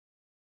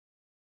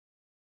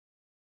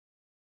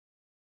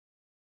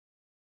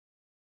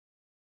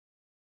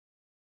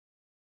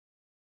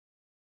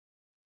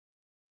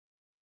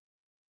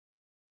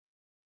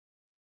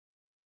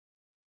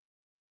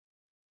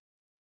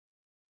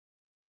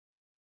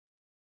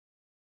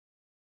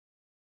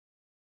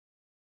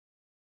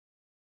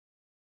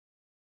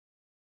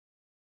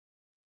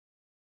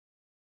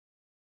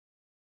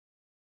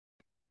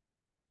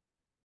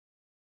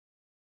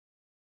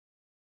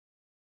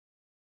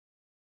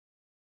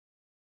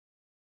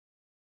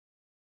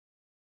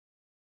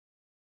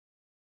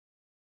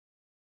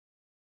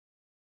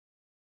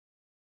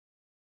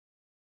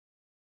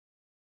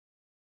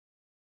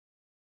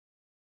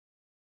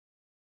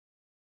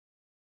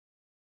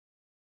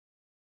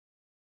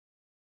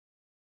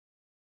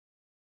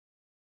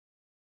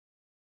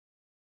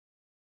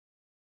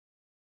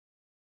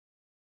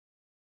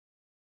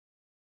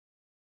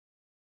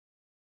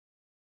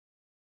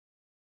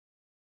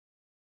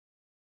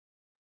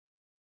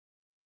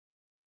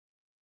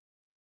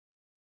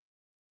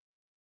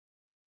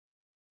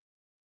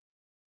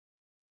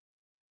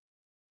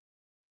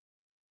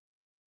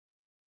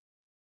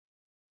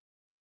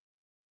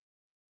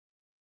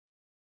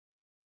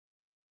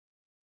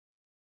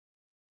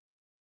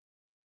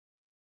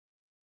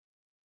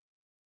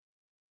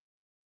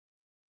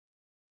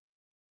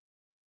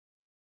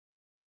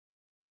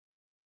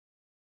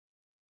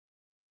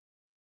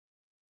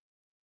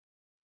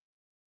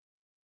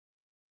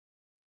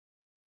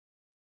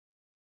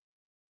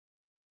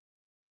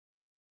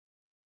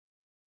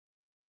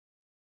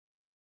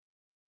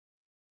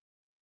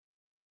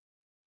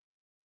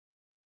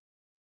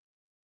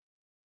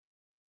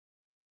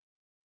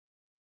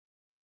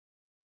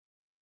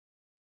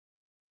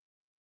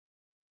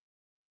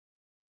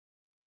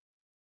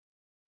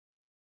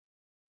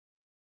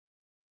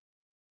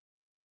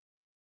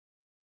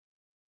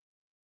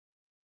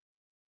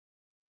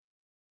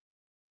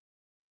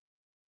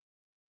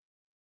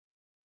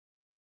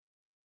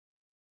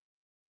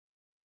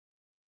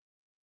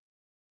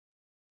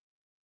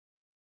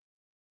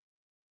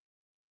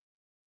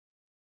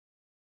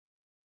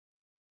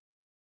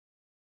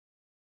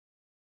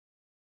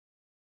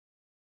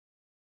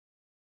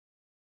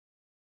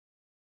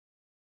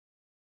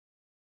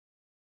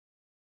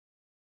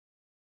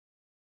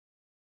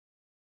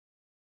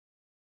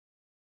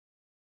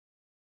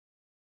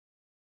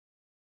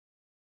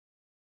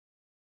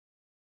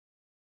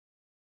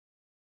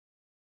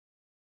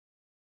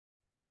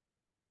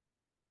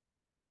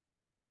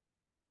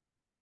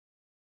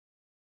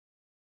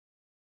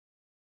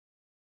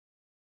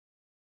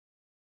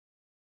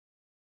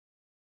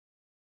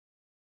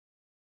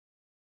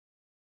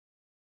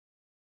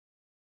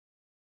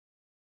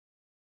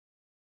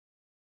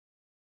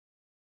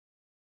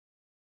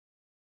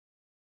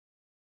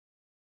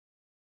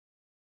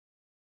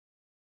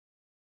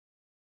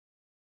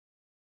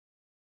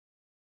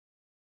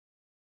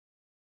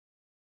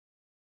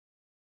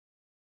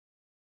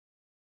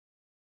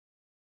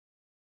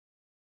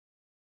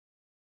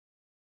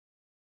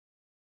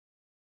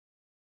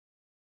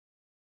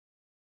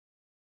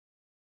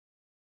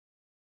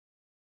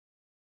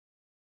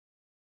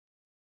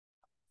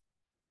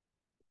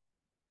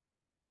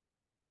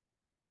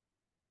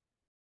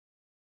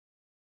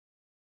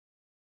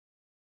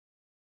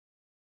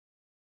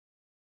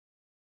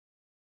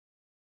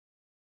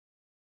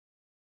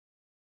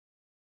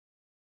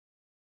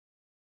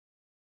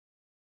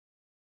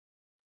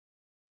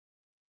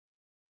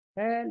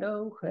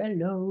Hello,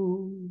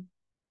 hello.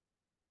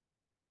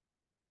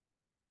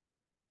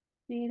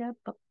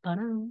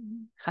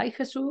 Hi,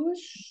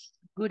 Jesus.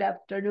 Good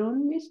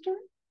afternoon, mister.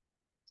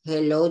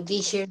 Hello,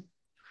 teacher.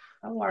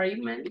 How are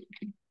you, man?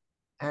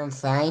 I'm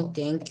fine,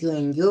 thank you.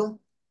 And you?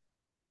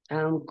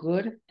 I'm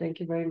good. Thank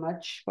you very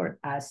much for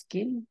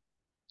asking.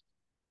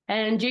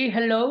 Angie,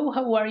 hello.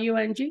 How are you,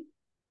 Angie?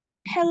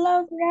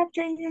 Hello, good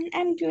afternoon.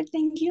 I'm good,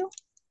 thank you.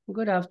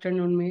 Good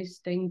afternoon, miss.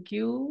 Thank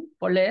you.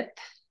 Paulette,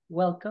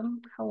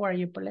 welcome. How are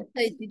you, Paulette?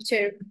 Hi,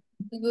 teacher.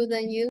 Good,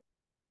 and you?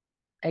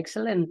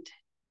 Excellent.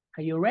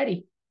 Are you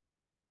ready?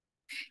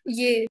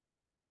 Yes.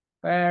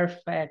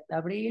 Perfect.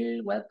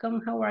 Abril,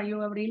 welcome. How are you,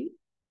 Abril?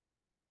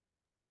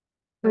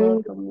 I'm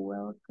Welcome,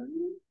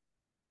 welcome.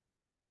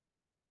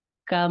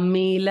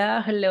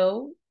 Camila,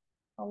 hello.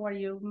 How are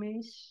you,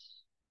 miss?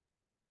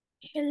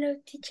 Hello,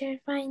 teacher.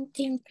 Fine,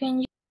 thank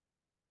you.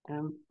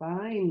 I'm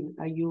fine.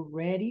 Are you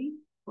ready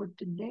for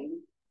today?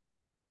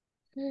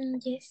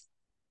 Yes.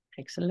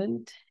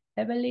 Excellent.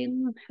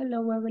 Evelyn,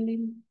 hello,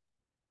 Evelyn.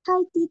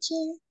 Hi,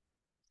 teacher.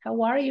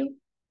 How are you?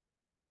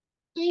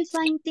 I'm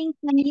fine, thank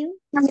you.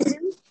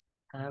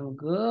 I'm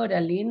good,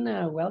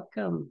 Alina.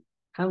 Welcome.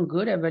 I'm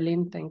good,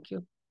 Evelyn. Thank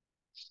you.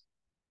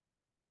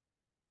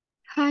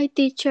 Hi,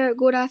 teacher.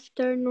 Good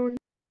afternoon.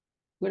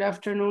 Good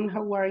afternoon.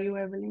 How are you,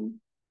 Evelyn?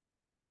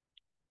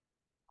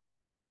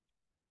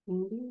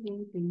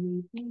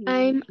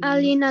 I'm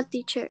Alina,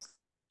 teacher.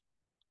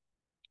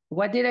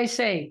 What did I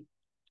say?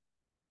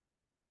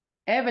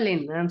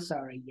 Evelyn, I'm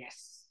sorry.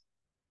 Yes.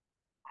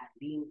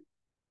 Alina.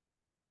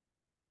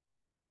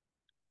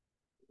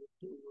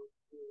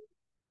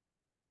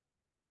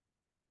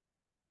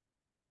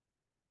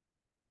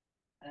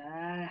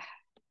 Ah,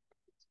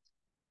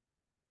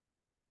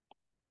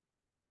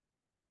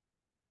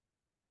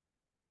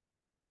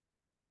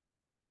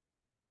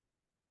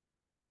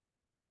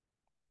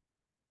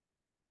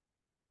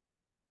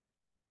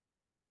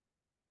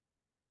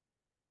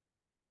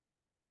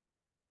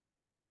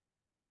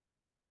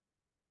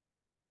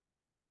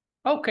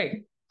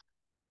 okay.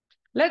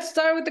 Let's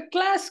start with the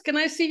class. Can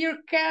I see your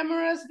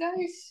cameras,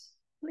 guys?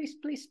 Please,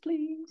 please,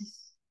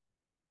 please.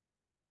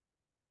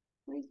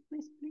 Please,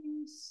 please,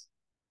 please.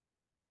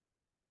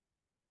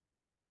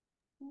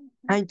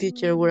 Hi,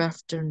 teacher. Good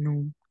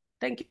afternoon.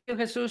 Thank you,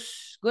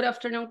 Jesus. Good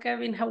afternoon,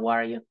 Kevin. How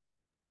are you?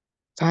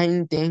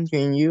 Fine, thank you.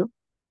 And you?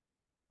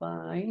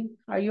 Fine.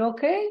 Are you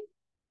okay?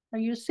 Are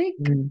you sick?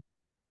 Mm,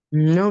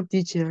 No,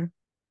 teacher.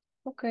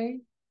 Okay.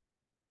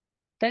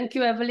 Thank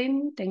you,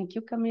 Evelyn. Thank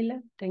you, Camila.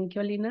 Thank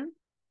you, Alina.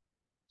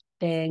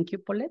 Thank you,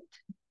 Paulette.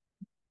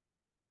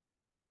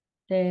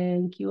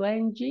 Thank you,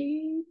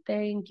 Angie.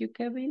 Thank you,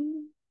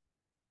 Kevin.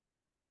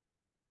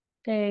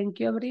 Thank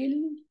you,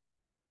 Abril.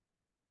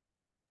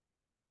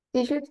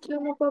 Teacher, es que yo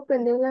no puedo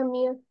aprender la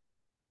mía.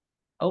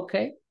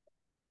 Okay.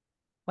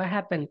 What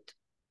happened?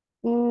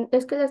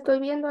 Es que la estoy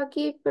viendo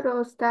aquí,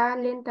 pero está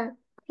lenta.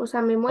 O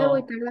sea, me muevo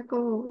y Oh, tarda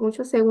como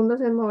muchos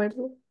segundos en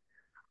moverse.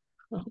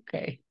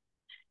 okay.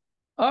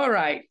 All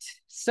right.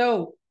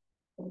 So,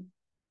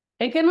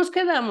 ¿en qué nos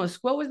quedamos?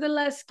 What was the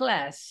last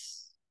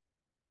class?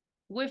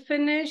 We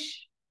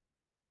finished.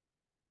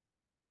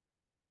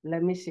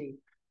 Let me see.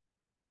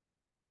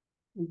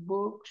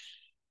 Books.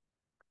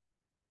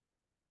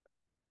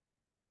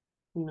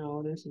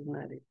 No, this is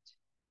not it.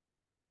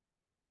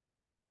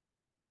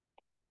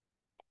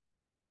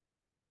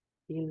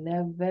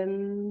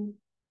 11.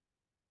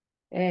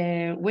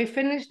 We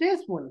finished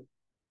this one.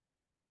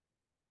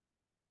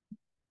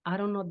 I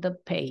don't know the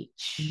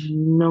page.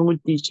 No,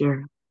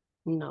 teacher.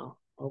 No,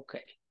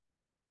 okay.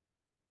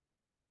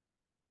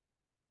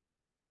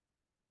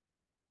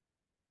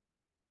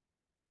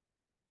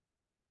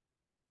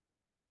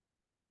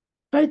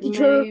 Hi,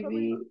 teacher.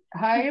 Maybe.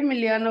 Hi,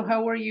 Emiliano,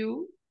 how are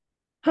you?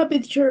 Happy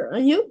teacher.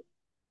 And you?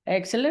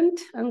 Excellent,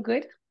 I'm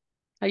good.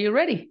 Are you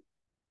ready?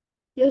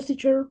 Yes,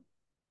 teacher.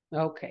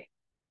 Okay.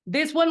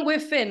 This one we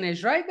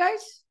finished, right,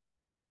 guys?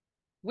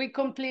 We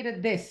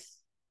completed this,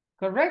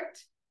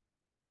 correct?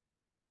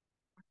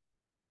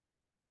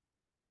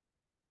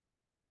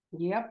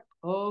 Yep,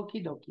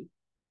 okie dokie.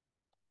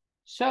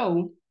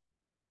 So,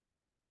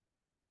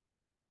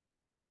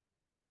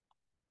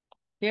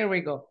 here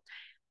we go.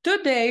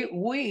 Today,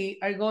 we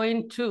are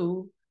going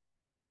to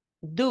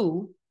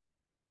do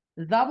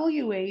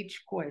WH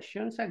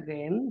questions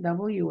again,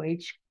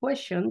 WH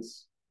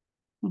questions,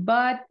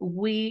 but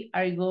we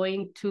are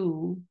going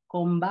to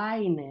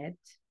combine it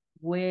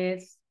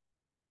with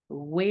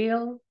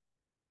will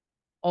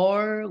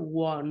or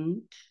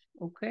want,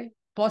 okay?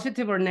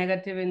 Positive or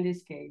negative in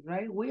this case,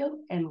 right? Will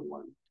and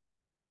want.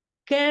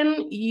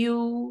 Can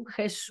you,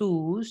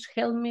 Jesus,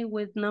 help me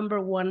with number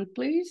one,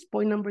 please?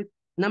 Point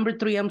number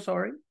three, I'm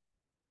sorry.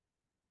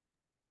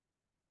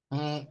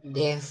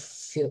 The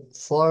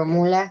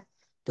formula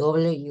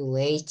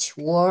WH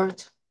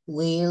word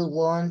will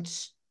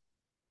want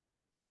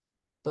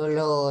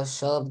plus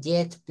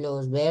subject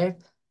plus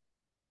verb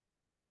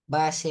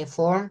base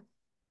form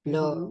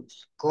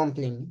plus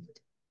complement.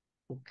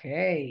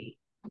 Okay.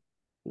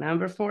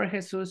 Number four,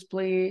 Jesus,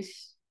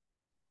 please.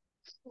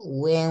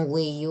 When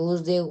we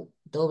use the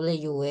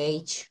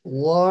WH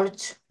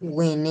word,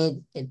 we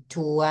need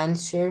to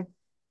answer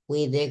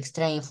with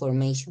extra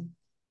information.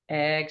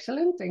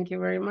 Excellent. Thank you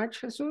very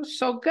much, Jesus.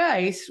 So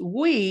guys,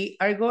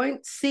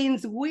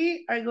 since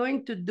we are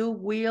going to do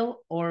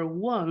will or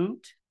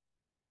won't,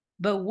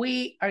 but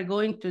we are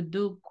going to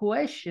do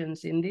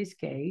questions in this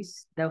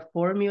case, the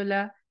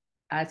formula,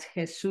 as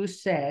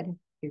Jesus said,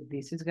 if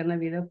this is going to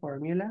be the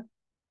formula,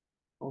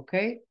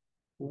 okay,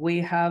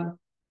 we have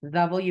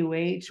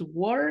WH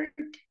word.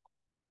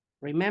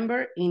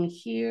 Remember, in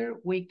here,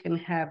 we can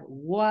have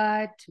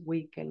what,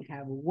 we can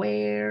have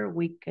where,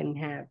 we can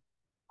have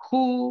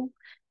who,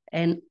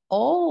 and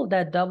all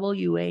the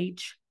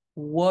WH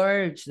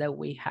words that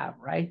we have,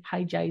 right?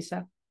 Hi,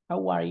 Jaisa.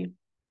 How are you?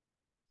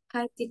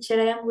 Hi, teacher,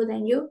 I am good,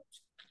 and you?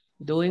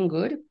 Doing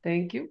good,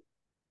 thank you.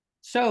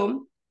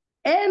 So,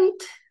 and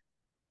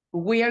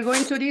we are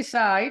going to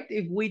decide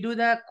if we do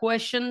that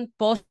question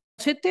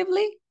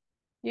positively,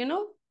 you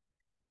know,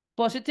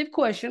 positive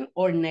question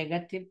or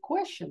negative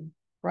question,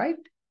 right?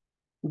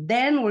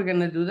 Then we're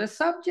gonna do the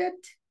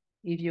subject.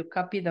 If you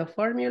copy the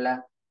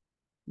formula,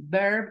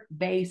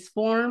 verb-based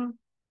form.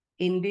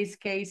 In this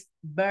case,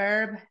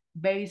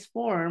 verb-based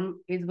form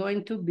is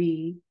going to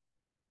be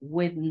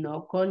with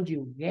no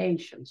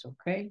conjugations,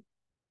 okay?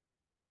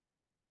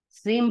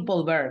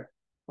 Simple verb.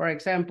 For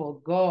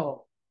example,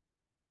 go,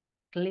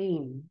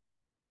 clean.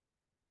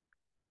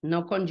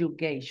 No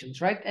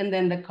conjugations, right? And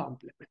then the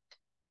complement.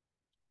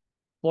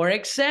 For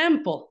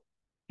example,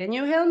 can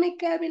you help me,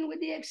 Kevin,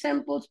 with the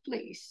examples,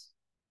 please?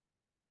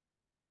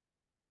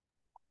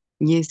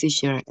 Yes,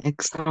 teacher.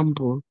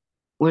 Example.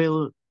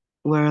 Where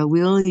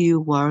will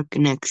you work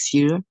next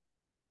year?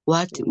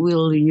 What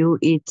will you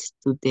eat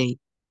today?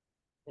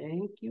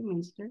 Thank you,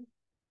 mister.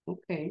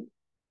 Okay.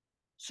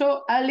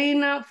 So,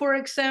 Alina, for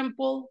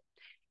example,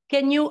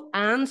 can you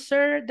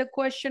answer the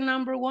question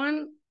number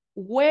 1?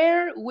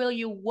 Where will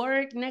you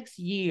work next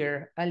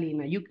year,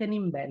 Alina? You can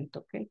invent,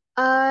 okay?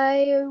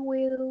 I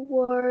will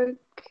work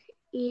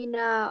in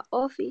a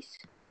office.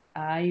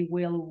 I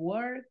will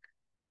work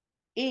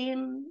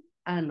in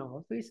an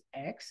office.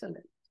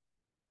 Excellent.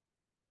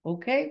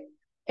 Okay.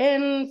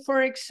 And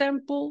for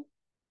example,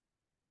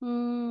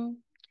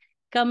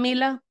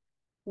 Camila,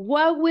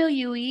 what will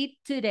you eat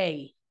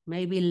today?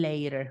 Maybe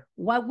later.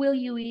 What will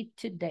you eat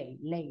today?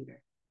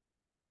 Later.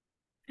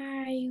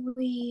 I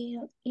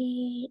will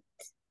eat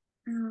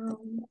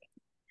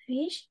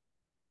fish.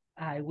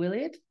 I will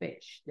eat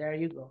fish. There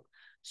you go.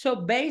 So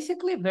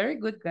basically, very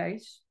good,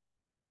 guys.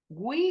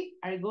 We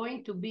are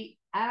going to be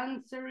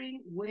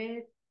answering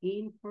with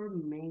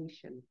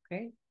information,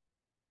 okay?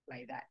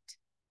 Like that.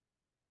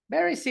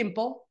 Very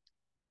simple.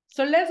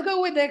 So let's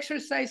go with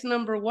exercise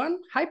number 1.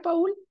 Hi,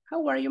 Paul.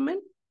 How are you,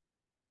 man?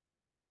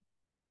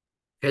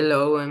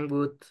 Hello, I'm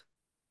good.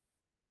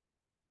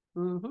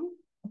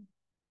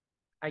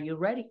 Are you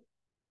ready?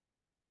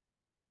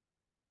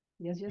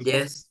 Yes, yes, yes.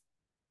 Yes.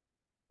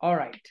 All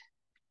right.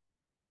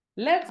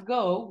 Let's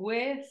go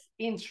with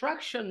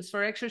instructions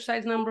for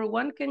exercise number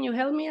 1. Can you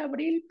help me,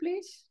 Abril,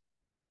 please?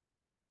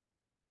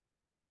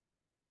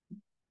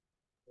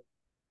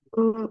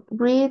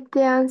 Read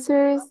the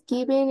answers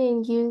given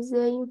and use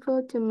the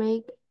info to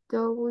make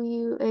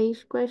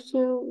WH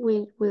question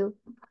with will.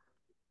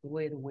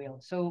 With will.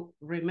 So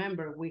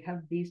remember, we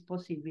have these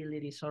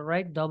possibilities, all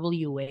right?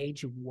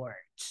 WH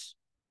words.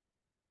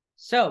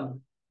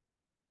 So,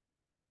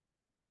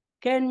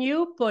 can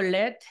you,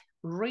 Paulette,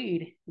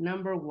 read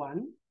number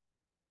 1,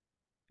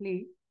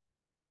 please?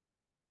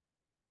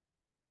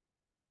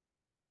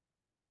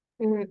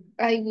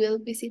 I will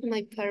visit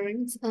my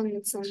parents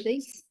on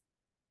Sundays.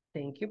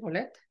 Thank you,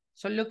 Paulette.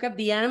 So look at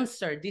the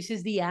answer. This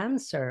is the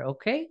answer,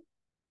 okay?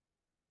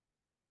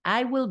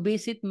 I will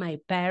visit my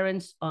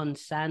parents on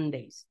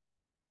Sundays.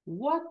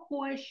 What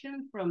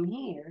question from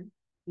here,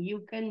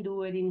 you can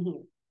do it in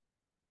here?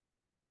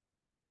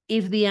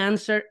 If the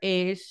answer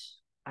is,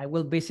 I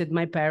will visit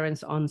my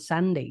parents on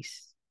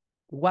Sundays,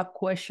 what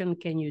question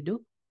can you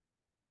do?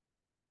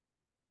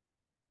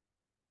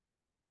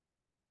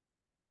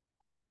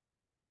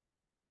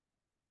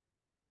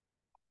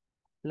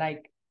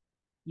 Like,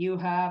 you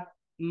have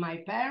my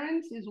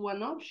parents is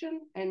one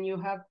option, and you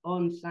have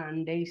on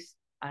Sundays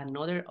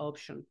another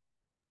option.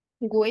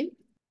 When?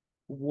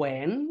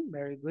 When?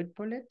 Very good,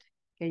 Paulette.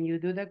 Can you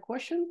do that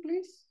question,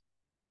 please?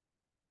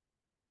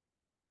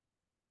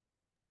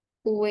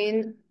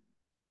 When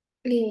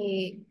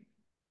you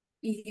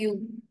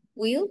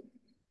will?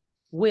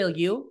 Will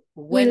you?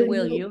 When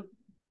will you?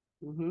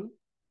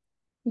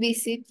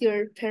 Visit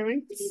your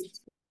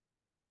parents?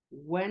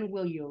 When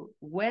will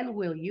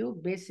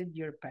you visit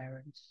your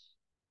parents?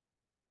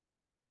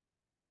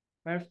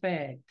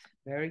 Perfect.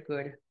 Very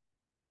good.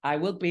 I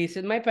will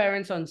visit my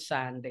parents on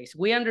Sundays.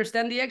 We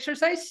understand the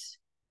exercise?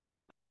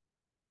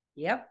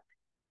 Yep.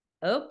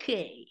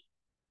 Okay.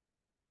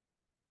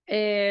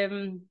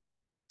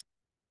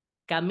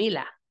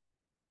 Camila.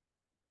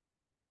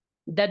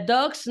 The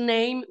dog's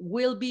name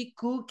will be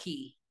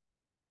Cookie.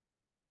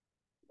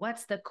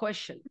 What's the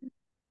question?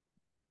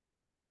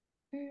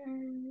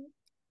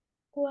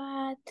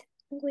 What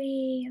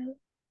will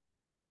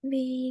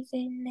be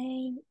the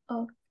name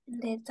of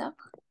the dog?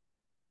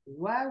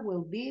 What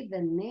will be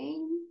the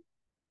name?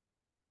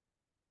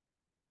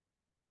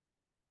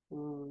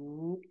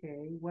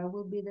 Okay, what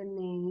will be the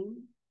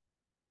name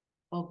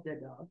of the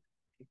dog?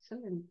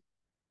 Excellent.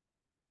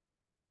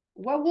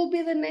 What will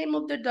be the name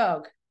of the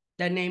dog?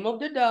 The name of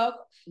the dog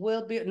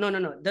will be, no.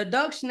 The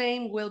dog's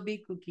name will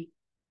be Cookie.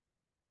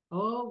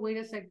 Oh, wait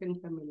a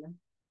second, Camila.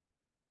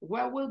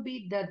 What will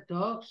be the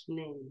dog's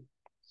name?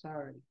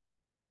 Sorry.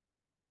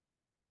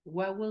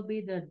 What will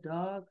be the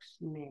dog's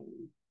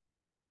name?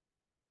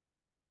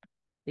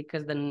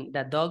 Because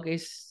the dog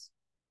is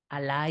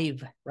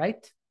alive,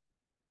 right?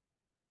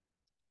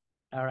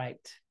 All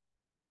right.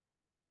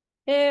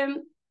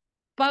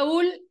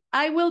 Paul,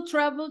 I will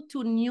travel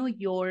to New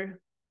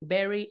York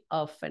very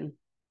often.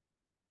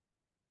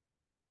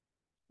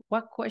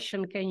 What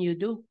question can you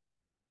do?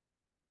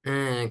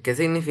 ¿Qué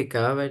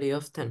significaba very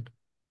often?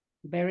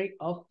 Very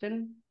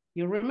often.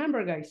 You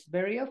remember, guys,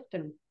 very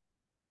often.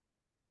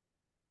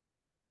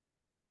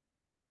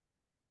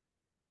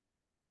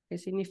 ¿Qué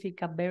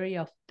significa very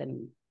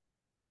often?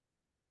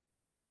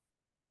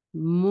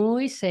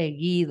 Muy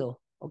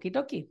seguido.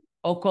 Okidoki.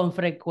 O con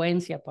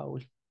frecuencia,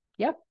 Paul.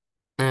 ¿Ya?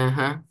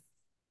 Ajá.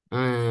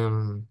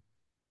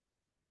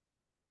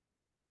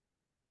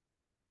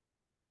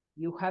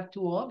 You have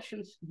two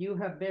options. You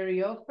have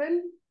very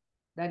often,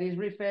 that is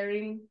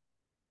referring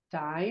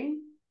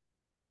time,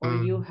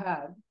 or you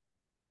have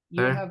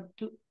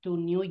to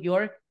New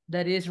York,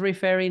 that is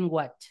referring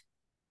what?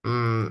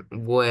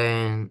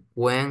 When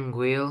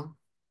will,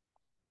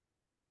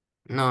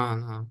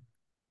 no.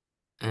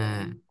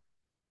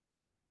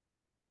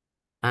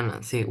 No,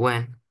 sí,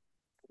 when.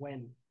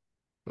 When?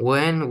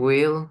 When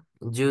will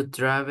you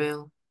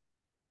travel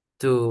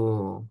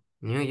to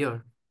New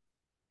York?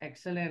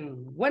 Excellent.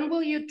 When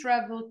will you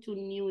travel to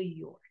New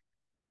York?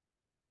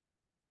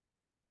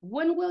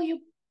 When will you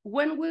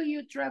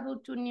travel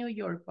to New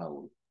York,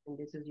 Paul? And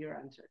this is your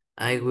answer.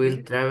 I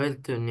will travel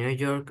to New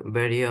York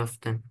very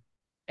often.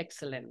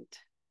 Excellent.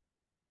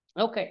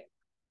 Okay.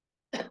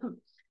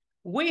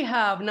 We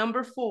have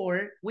number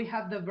 4, we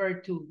have the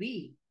verb to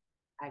be.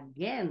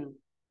 Again,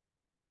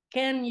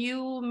 can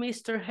you,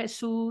 Mr.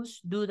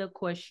 Jesus, do the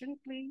question,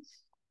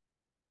 please?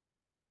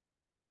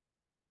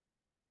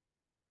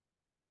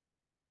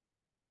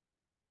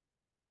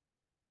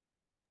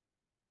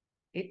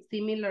 It's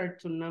similar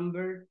to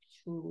number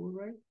 2,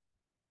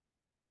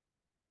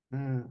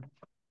 right?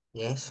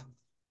 Yes.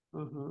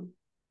 Mm-hmm.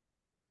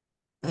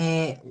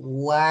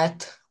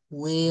 What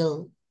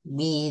will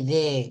be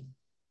the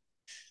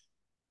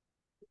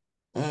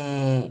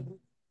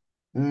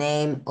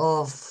name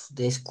of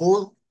the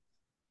school?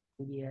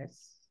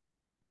 Yes.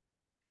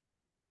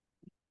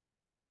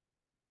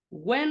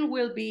 When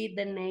will be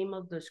the name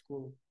of the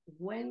school?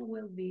 When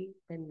will be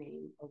the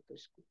name of the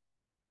school?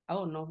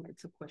 Oh, no,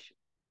 it's a question.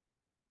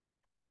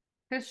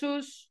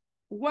 Jesus,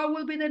 what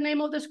will be the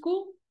name of the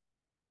school?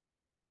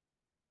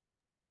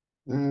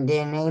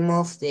 The name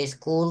of the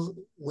school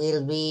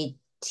will be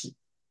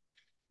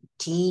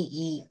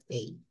TEA.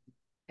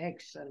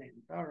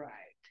 Excellent. All right.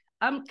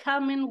 I'm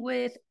coming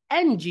with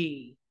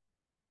Angie.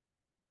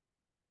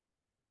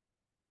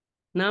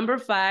 Number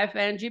 5,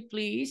 Angie,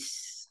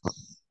 please.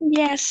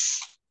 Yes.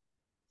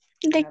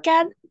 The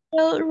cat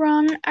will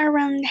run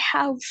around the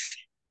house.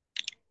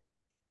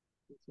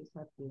 This is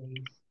a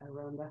place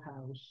around the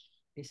house.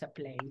 It's a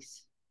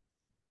place.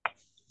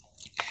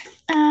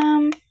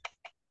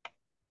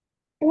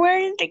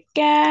 Where the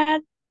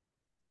cat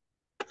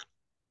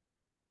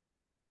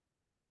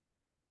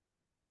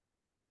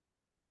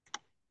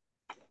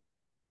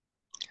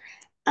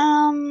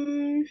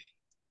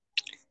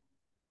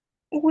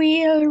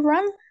will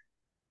run.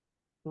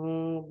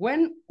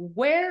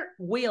 Where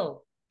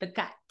will the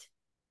cat?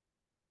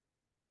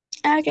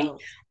 Okay. So,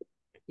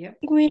 yep.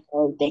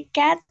 Will the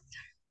cat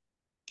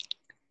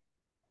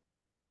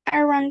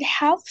around the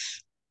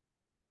house?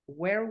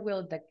 Where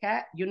will the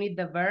cat? You need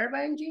the verb,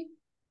 Angie?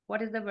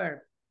 What is the verb?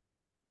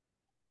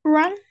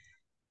 Run.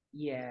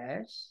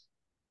 Yes.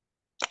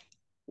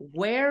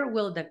 Where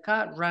will the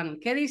cat run?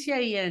 ¿Qué dice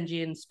ahí,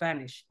 Angie, in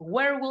Spanish?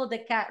 Where will the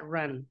cat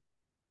run?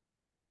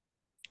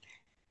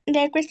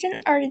 The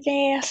question or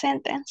the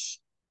sentence?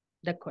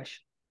 The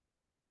question.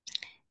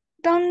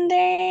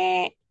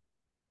 ¿Dónde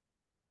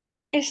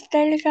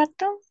está el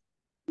gato?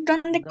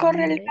 ¿Dónde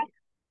corre el gato?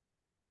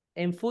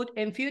 En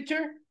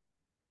future,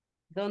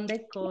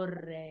 ¿dónde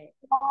corre?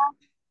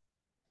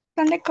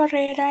 ¿Dónde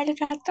correrá el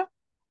gato?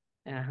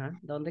 Ajá,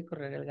 ¿dónde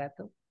correrá el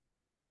gato?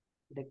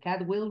 The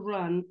cat will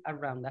run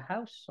around the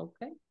house,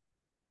 okay.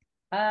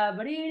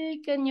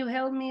 Abril, can you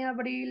help me,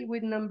 Abril,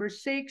 with number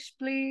 6,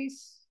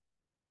 please?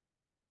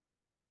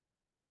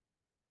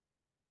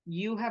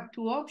 You have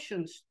two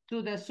options,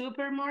 to the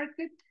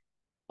supermarket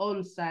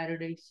on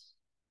Saturdays.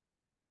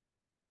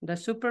 The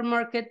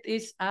supermarket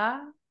is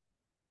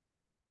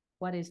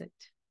what is it?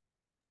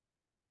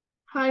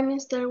 Hi,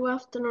 Mr. Good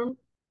afternoon.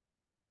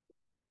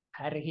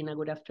 Hi, Regina,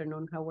 good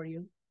afternoon. How are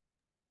you?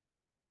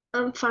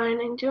 I'm fine,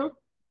 and you?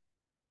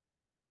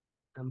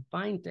 I'm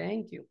fine,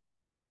 thank you.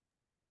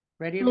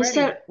 Ready,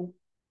 Mister, ready.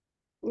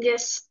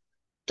 yes.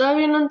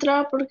 Todavía no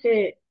entraba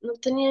porque no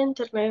tenía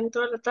internet en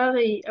toda la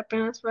tarde y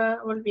apenas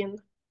va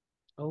volviendo.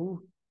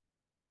 Oh,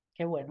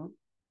 qué bueno.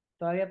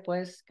 Todavía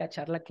puedes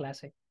cachar la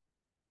clase.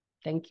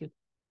 Thank you.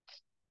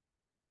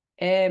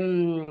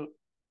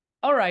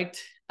 All right,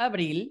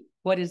 Abril,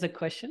 what is the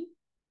question?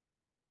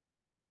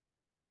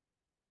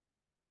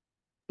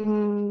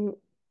 When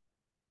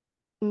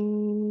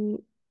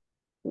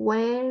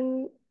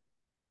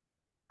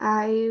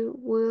I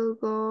will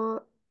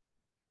go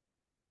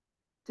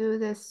to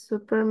the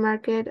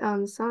supermarket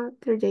on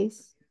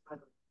Saturdays.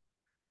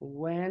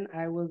 When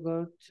I will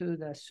go to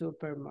the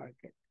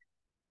supermarket.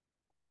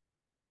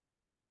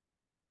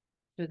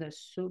 To the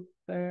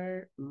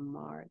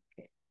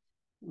supermarket.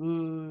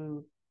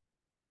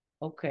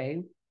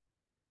 Okay.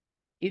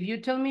 If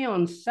you tell me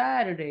on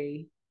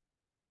Saturday,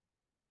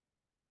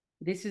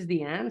 this is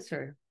the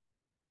answer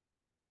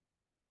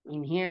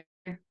in here,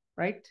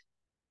 right?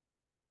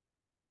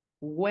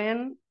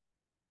 When,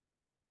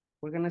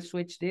 we're gonna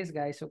switch this,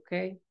 guys,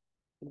 okay?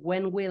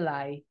 When will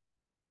I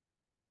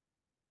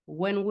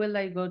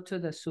go to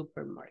the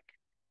supermarket?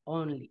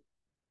 Only.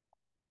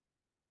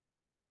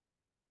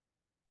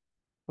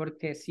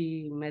 Porque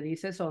si me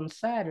dices on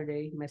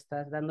Saturday, me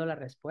estás dando la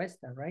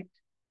respuesta, right?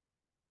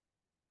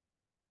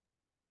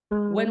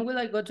 When will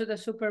I go to the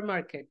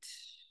supermarket?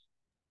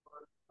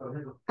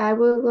 I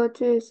will go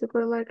to the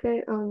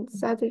supermarket on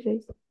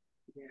Saturdays.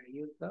 There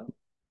you go.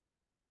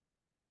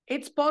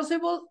 It's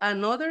possible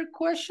another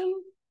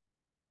question.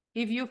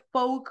 If you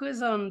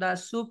focus on the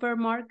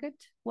supermarket,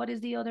 what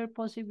is the other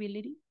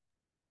possibility?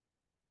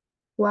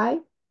 Why?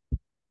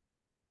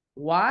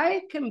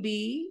 Why can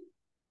be,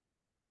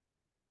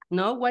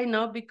 no, why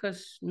not?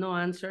 Because no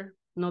answer,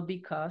 no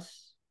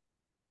because.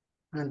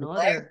 And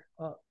Another,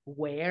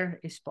 where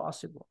is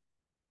possible?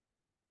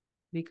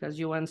 Because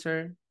you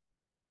answer,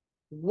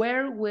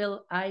 where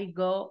will I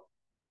go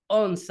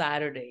on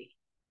Saturday?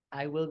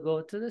 I will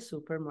go to the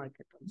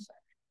supermarket on Saturday.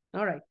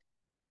 All right.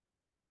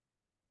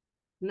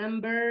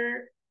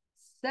 Number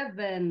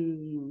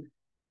 7.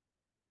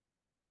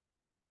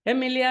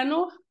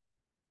 Emiliano,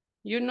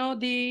 you know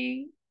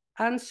the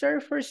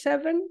answer for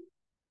 7?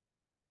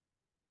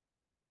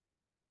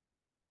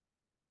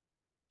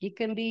 It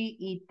can be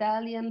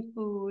Italian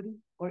food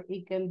or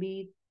it can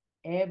be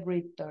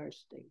every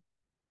Thursday.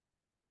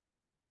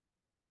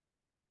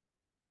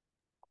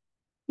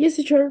 Yes,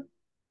 teacher.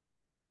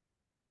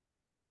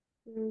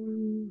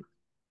 7,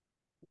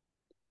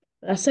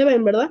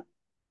 ¿verdad?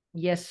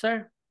 Yes,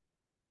 sir.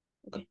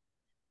 Okay.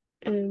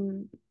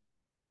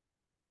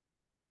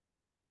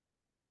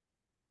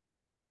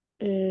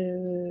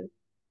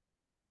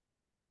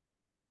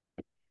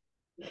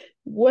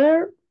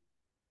 Where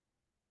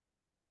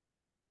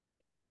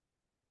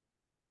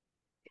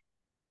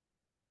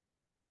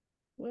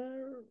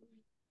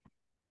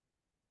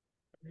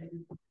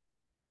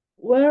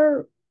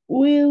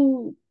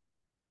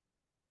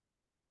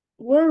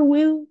where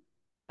will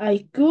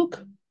I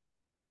cook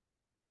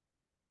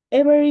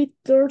every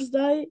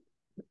Thursday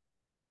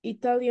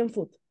Italian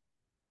food?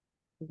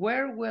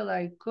 Where will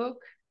I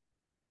cook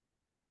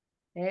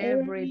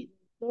Every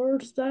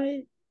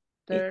Thursday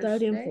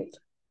Italian Thursday?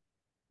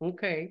 food.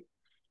 Okay.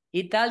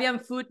 Italian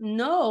food,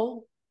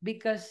 no,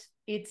 because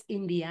it's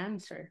in the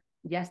answer.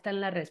 Ya está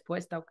en la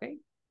respuesta, okay?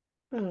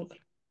 Okay.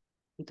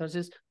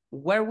 Entonces,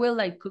 where will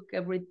I cook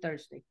every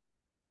Thursday?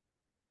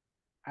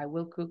 I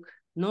will cook.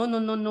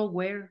 No,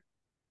 where?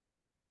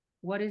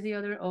 What is the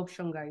other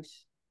option,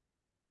 guys?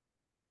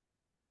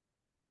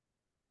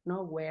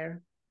 No,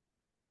 where.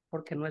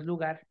 Porque no es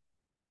lugar.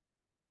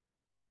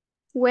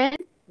 When?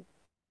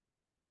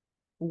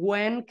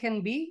 When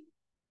can be?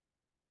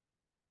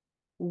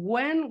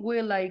 When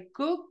will I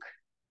cook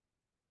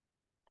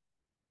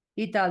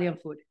Italian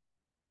food?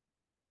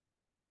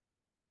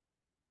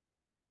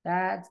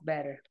 That's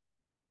better.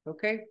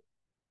 Okay.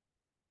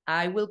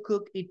 I will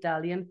cook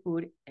Italian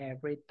food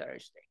every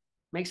Thursday.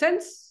 Make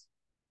sense?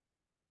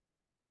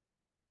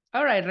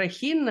 All right,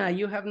 Regina,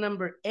 you have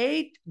number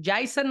 8.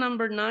 Jaisa,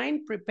 number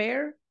 9.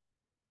 Prepare.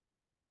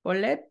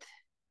 Paulette,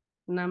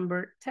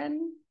 number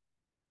 10.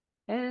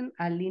 And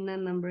Alina,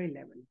 number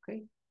 11.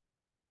 Okay.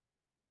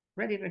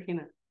 Ready,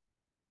 Regina?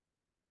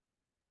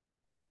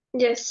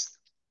 Yes.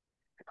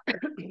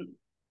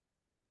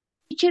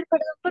 Teacher,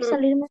 perdón por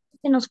salirme,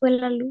 se nos fue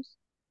la luz.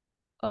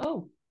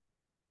 Oh,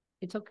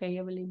 it's okay,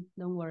 Evelyn.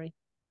 Don't worry.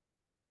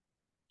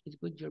 It's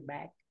good you're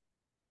back.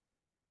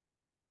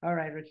 All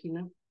right,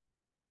 Regina.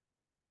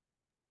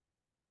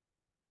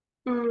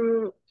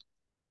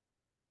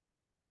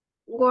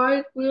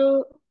 Why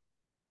will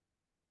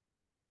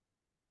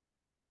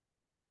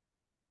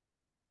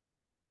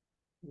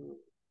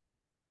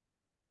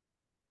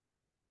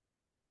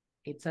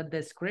It's a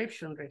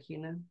description,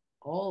 Regina.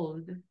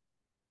 Old.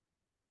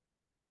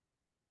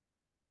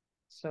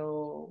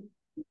 So,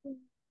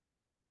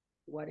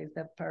 what is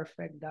the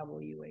perfect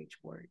WH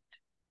word?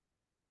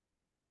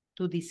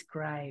 To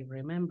describe,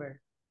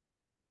 remember.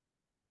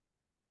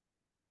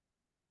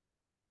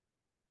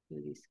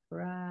 To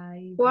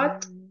describe.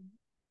 What?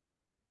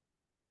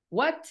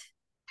 What?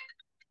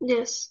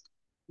 Yes.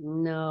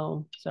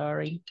 No,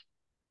 sorry.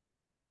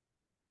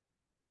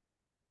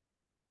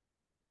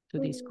 To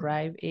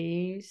describe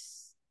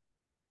is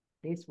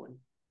this one.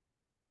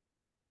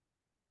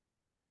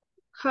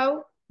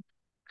 How?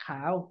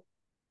 How?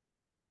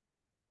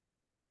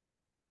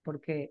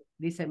 Porque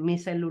dice, mi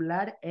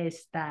celular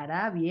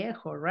estará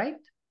viejo, right?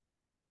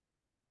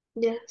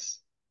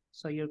 Yes.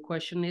 So your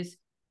question is,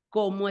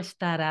 ¿cómo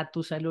estará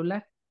tu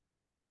celular?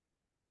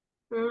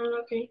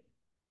 Okay.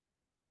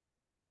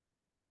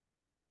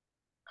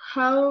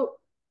 How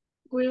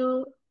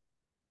will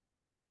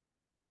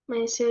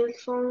my cell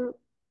phone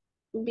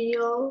be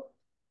all?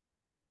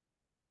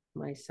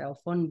 My cell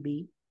phone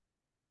be.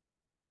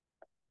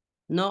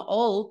 No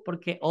all,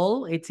 porque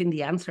all, it's in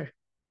the answer.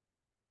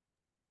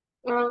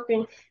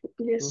 Okay.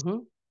 Yes.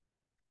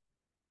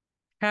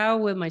 How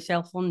will my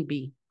cell phone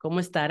be? ¿Cómo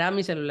estará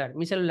mi celular?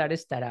 Mi celular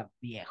estará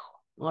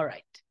viejo. All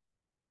right.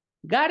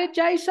 Got it,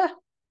 Jaisa?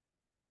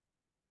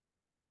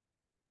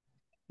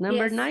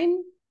 Number Yes.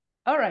 9?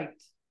 All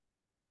right.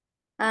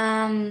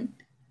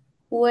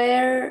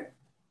 Where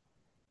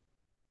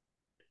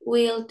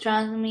will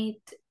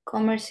transmit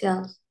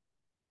commercials?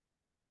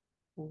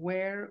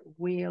 Where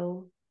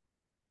will...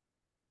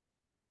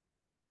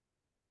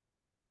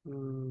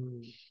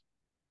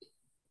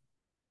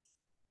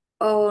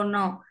 Oh,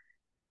 no.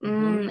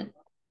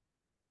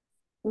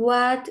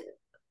 What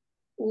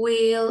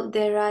will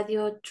the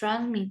radio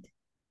transmit?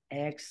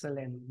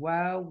 Excellent.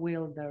 What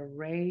will the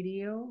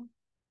radio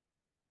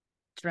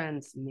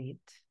transmit?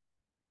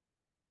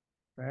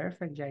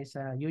 Perfect,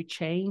 Jaisa. You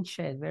changed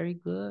it. Very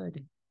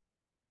good.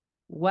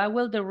 What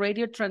will the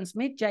radio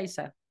transmit,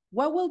 Jaisa?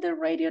 What will the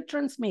radio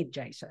transmit,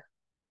 Jaisa?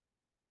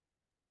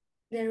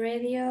 The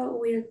radio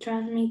will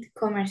transmit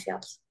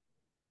commercials.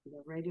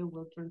 The radio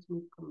will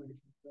transmit commercials.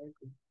 Very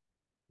good.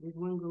 This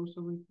one goes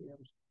over here.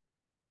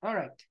 All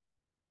right.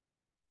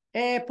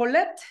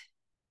 Paulette,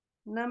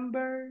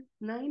 number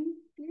 9,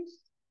 please.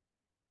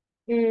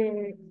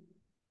 If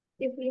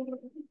we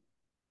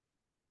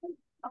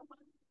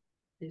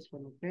This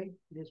one, okay?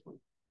 This one.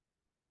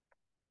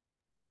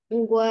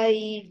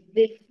 why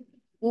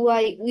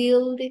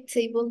will the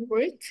table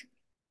work?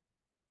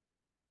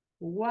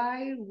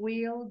 Why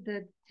will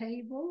the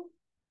table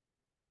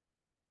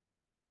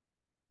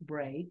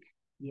break?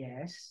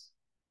 Yes.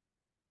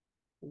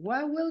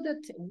 Why will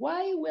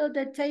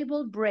the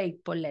table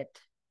break, Paulette?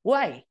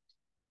 Why?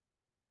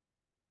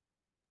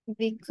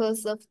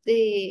 Because of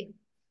the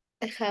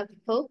heavy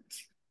pot.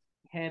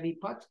 Heavy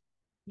pot.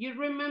 You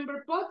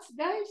remember pots,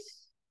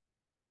 guys?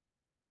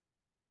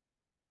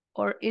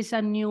 Or is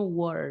a new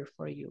word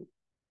for you?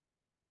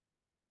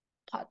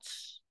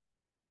 Pots.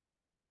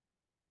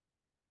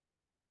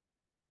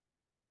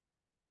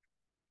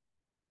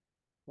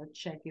 Let's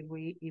check if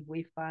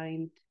we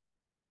find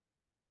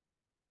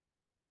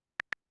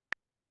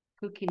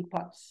cooking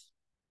pots.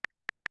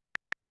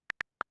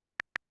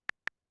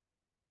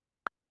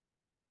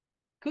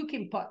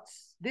 Cooking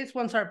pots. These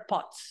ones are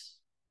pots.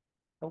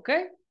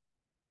 Okay?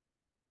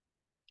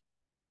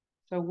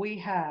 So we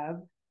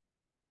have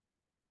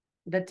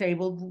the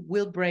table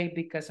will break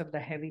because of the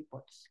heavy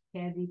pots.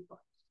 Heavy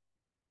pots.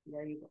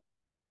 There you go.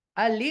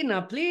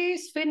 Alina,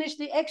 please finish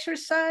the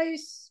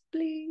exercise,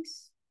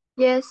 please.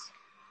 Yes.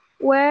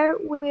 Where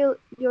will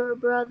your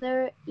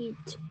brother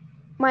eat?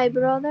 My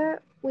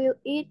brother will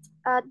eat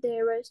at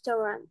the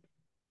restaurant.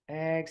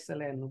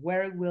 Excellent.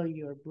 Where will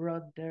your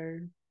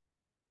brother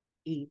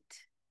eat?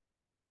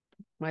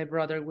 My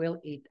brother will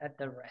eat at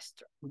the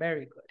restaurant.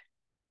 Very good.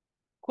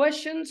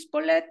 Questions,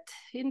 Paulette,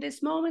 in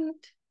this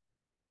moment?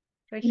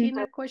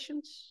 Regina,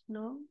 questions?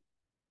 No?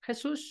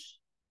 Jesus,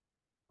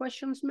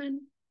 questions,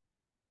 man?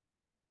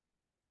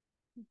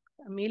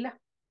 Camila,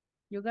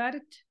 you got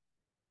it?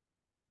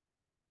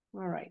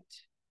 All right.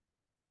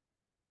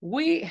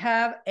 We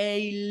have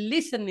a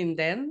listening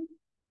then.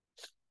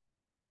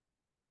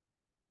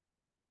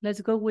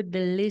 Let's go with the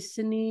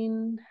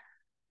listening.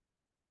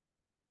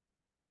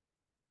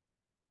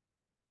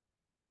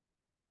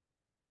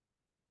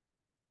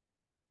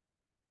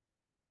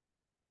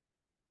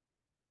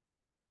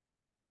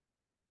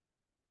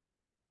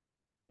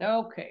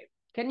 Okay.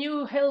 Can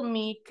you help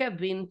me,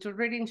 Kevin, to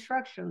read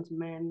instructions,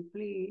 man,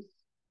 please?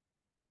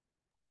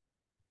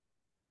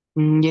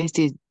 Yes,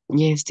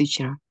 yes,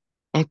 teacher.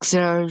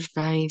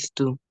 Exercise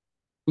 2.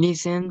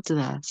 Listen to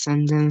the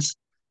sentence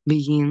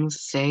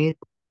begins said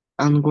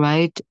and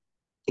write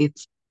if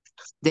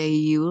they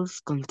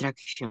use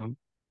contraction,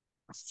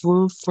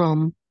 full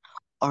from,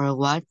 or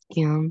what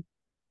kind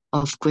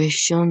of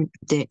question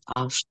they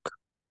ask.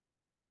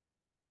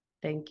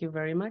 Thank you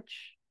very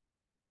much.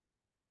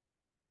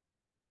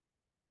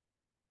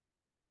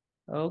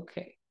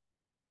 Okay.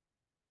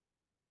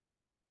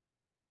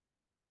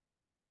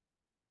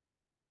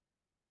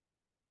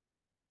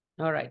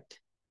 All right.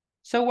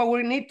 So what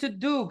we need to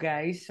do,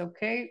 guys,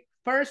 okay?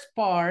 First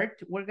part,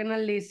 we're gonna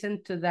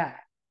listen to that.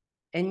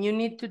 And you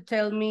need to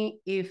tell me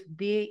if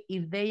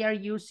they are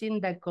using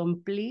the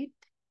complete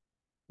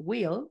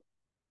will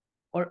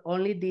or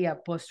only the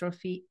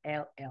apostrophe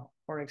LL.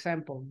 For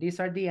example, these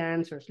are the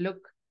answers.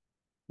 Look,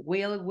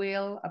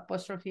 will,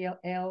 apostrophe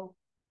L,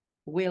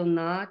 will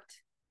not,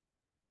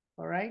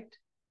 all right?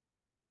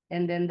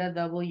 And then the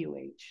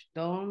WH.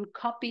 Don't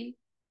copy,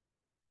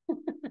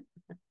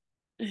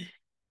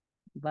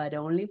 but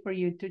only for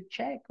you to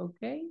check,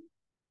 okay?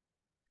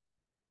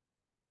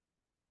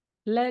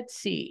 Let's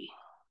see.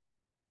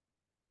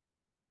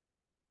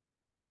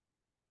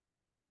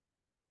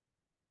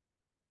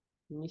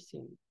 Let me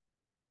see.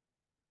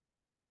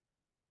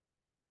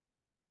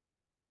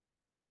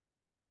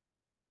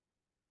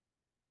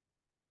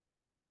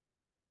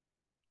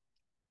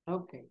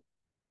 Okay.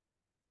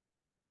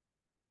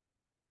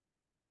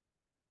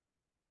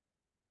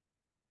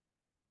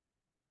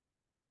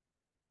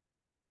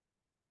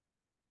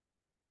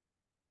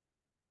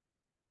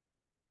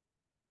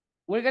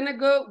 We're gonna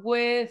go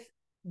with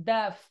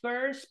the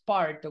first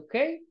part,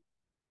 okay?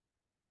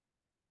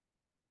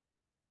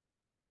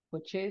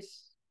 Which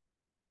is,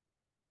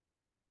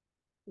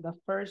 the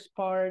first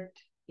part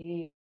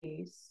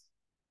is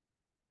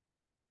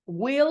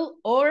will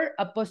or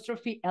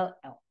apostrophe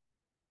LL.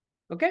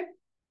 Okay,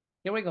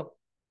 here we go.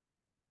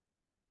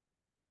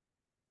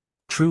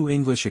 True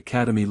English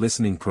Academy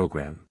Listening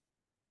Program.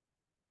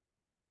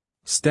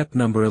 Step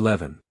number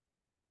 11.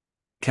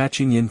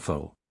 Catching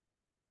info.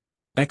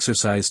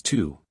 Exercise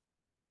 2.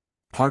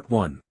 Part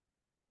 1.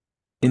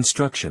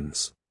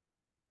 Instructions.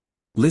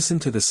 Listen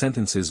to the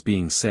sentences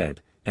being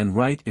said, and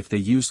write if they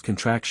used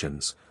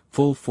contractions,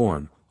 full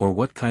form, or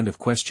what kind of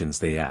questions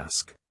they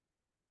ask.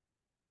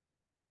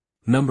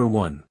 Number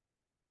 1.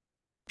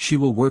 She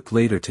will work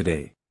later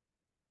today.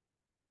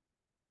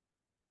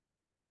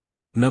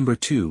 Number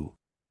 2.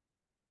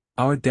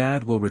 Our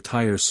dad will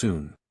retire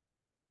soon.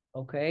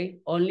 Okay,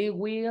 only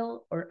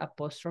will or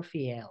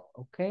apostrophe L,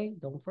 okay?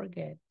 Don't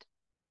forget.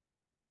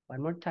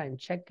 One more time,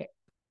 check it.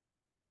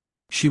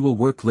 She will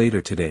work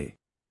later today.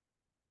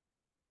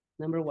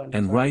 Number 1.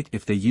 And sorry. write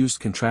if they used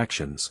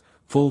contractions,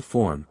 full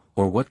form,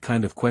 or what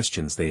kind of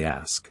questions they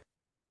ask.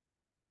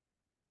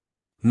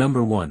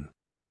 Number 1.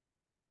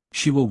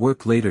 She will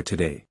work later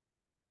today.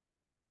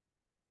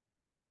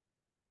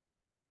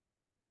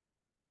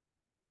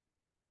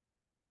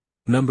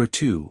 Number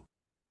 2.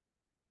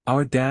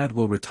 Our dad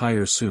will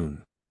retire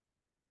soon.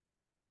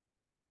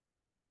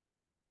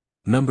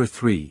 Number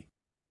 3.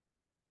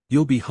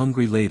 You'll be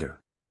hungry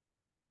later.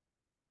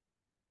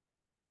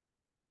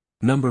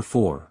 Number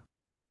 4.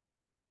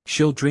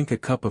 She'll drink a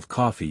cup of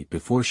coffee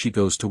before she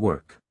goes to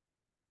work.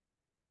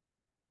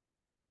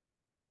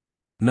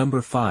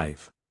 Number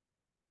 5.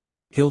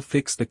 He'll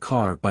fix the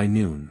car by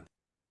noon.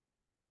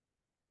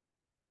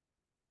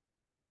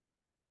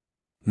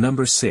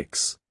 Number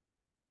 6.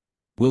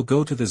 We'll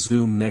go to the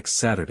Zoom next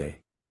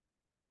Saturday.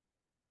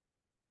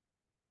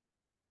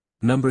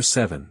 Number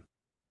 7.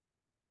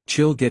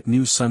 She'll get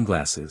new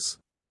sunglasses.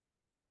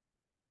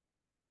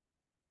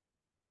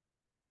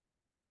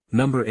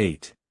 Number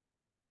 8.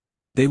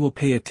 They will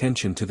pay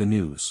attention to the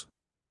news.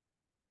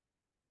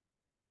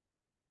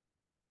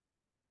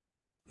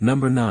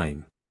 Number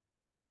 9.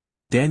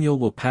 Daniel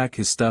will pack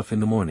his stuff in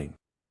the morning.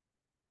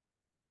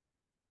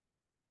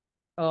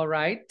 All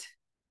right.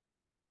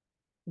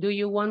 Do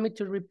you want me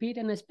to repeat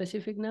a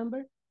specific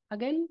number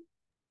again?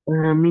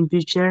 Me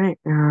teacher,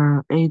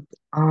 8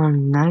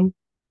 and 9.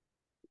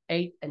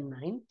 8 and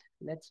 9.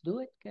 Let's do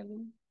it,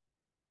 Kevin.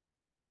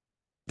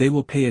 They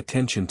will pay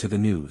attention to the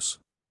news.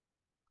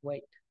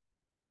 Wait.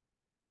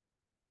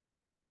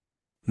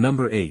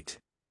 Number 8.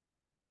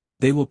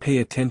 They will pay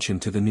attention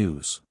to the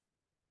news.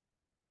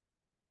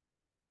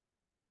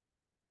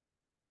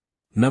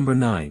 Number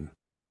 9.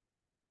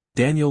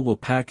 Daniel will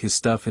pack his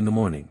stuff in the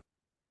morning.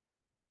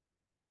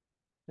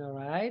 All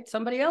right.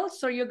 Somebody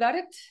else, or you got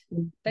it?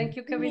 Thank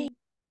you, Kevin. Me.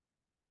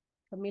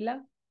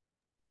 Camila?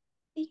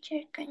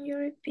 Teacher, can you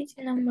repeat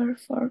number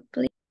 4,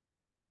 please?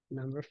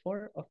 Number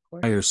 4, of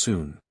course. Retire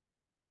soon.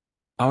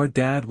 Our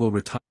dad will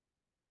retire.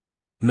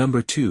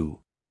 Number 2.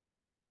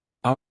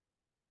 Sorry.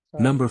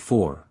 Number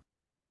 4.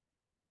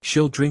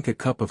 She'll drink a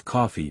cup of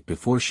coffee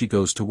before she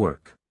goes to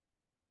work.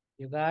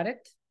 You got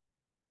it?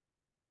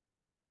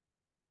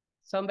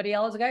 Somebody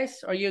else,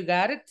 guys, or you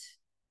got it?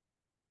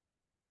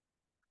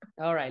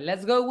 All right,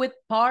 let's go with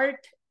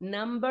part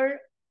number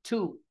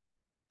 2.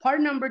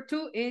 Part number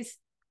 2 is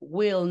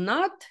will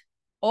not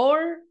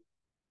or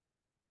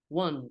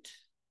won't.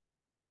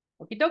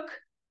 Okay, doc?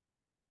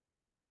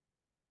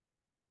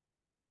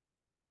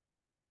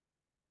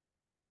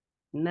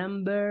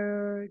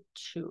 Number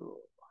 2.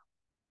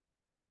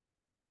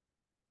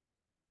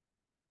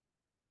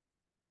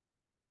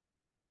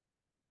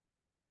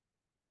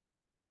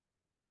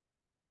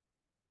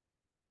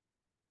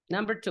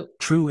 Number 2.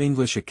 True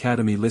English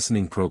Academy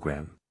Listening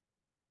Program.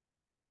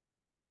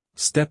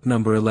 Step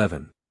number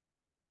 11.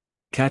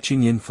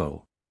 Catching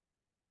info.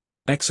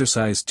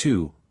 Exercise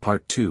 2,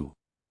 Part 2.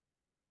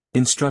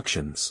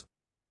 Instructions.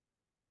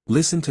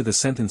 Listen to the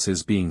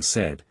sentences being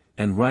said,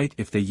 and write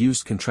if they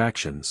used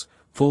contractions,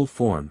 full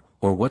form,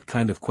 or what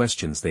kind of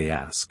questions they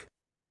ask.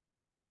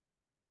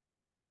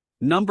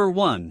 Number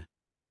 1.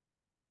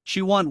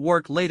 She won't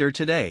work later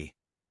today.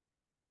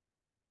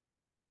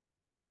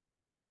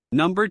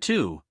 Number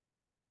 2.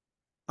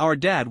 Our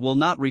dad will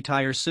not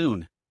retire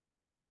soon.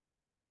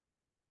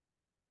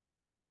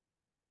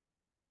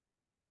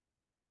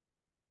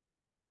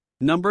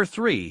 Number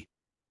 3.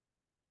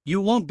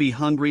 You won't be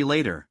hungry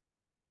later.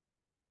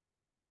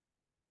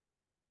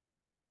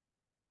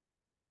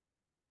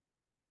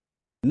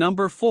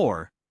 Number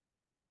 4.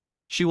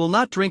 She will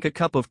not drink a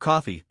cup of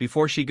coffee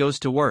before she goes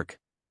to work.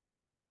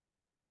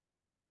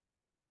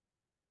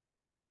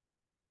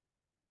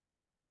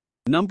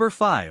 Number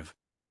 5.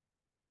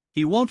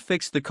 He won't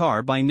fix the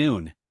car by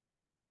noon.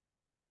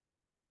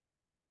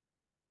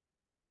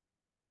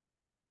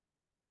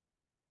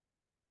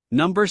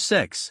 Number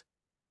 6.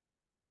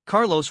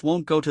 Carlos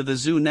won't go to the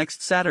zoo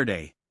next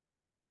Saturday.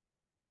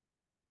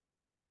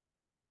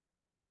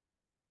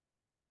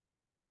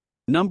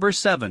 Number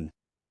 7.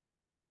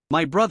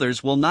 My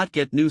brothers will not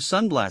get new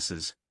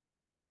sunglasses.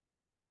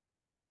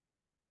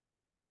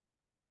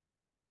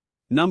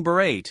 Number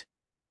 8.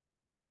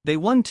 They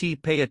won't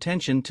pay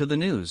attention to the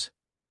news.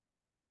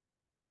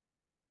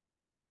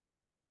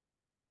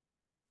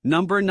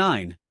 Number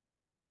 9.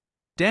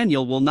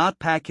 Daniel will not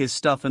pack his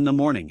stuff in the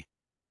morning.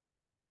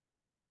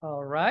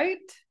 All right.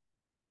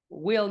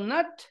 Will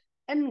not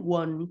and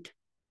won't.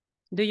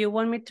 Do you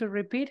want me to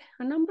repeat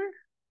a number?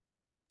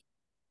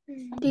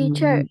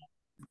 Teacher,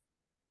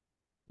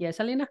 Yes,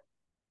 Alina?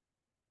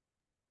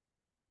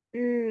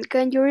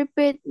 can you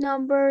repeat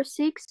number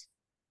 6?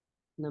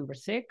 Number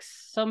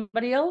 6.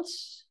 Somebody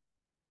else?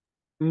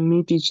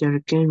 Me, teacher,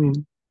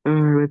 Kevin.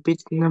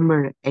 Repeat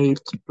number 8,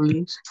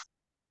 please.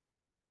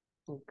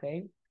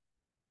 Okay.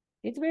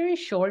 It's very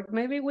short.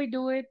 Maybe we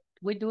do it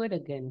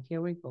again.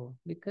 Here we go.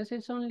 Because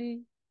it's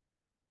only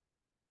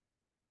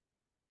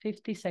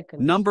 50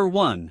 seconds. Number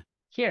 1.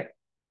 Here.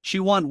 She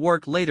won't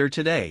work later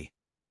today.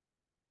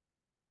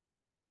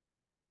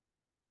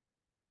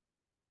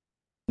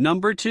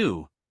 Number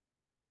 2.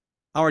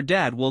 Our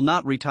dad will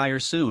not retire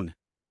soon.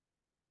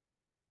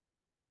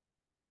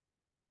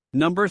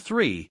 Number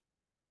 3.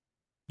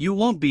 You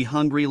won't be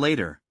hungry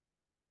later.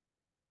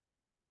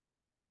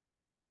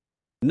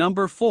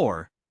 Number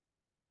 4.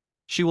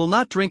 She will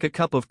not drink a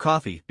cup of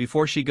coffee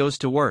before she goes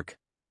to work.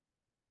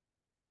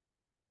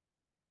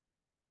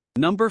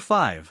 Number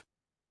 5.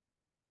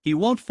 He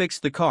won't fix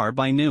the car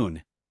by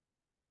noon.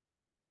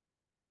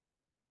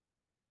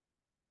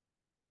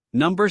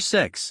 Number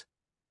 6.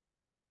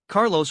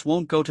 Carlos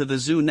won't go to the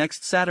zoo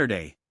next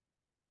Saturday.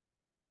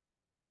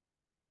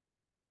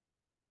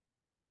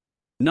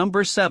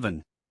 Number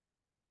 7.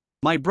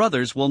 My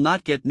brothers will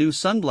not get new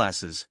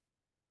sunglasses.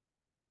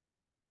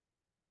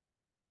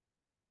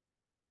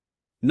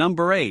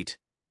 Number 8.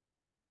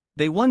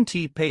 They won't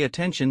pay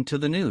attention to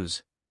the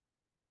news.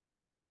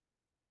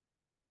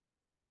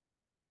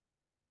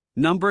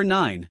 Number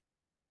 9.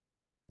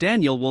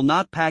 Daniel will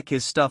not pack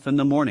his stuff in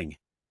the morning.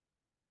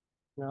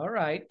 All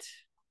right.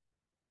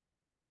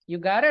 You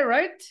got it,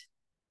 right?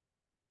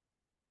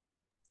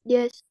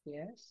 Yes.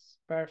 Yes.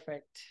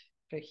 Perfect.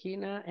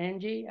 Regina,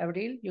 Angie,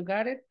 Abril, you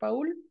got it?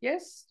 Paul,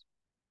 yes?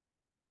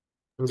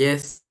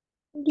 Yes.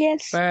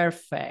 Yes.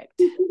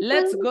 Perfect.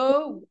 Let's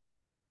go.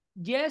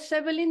 Yes,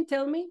 Evelyn,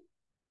 tell me.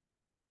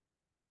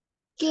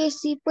 Que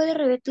sí puede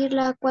repetir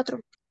la 4.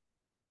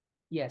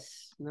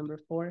 Yes, number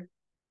 4.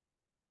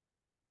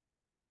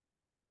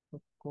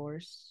 Of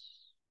course.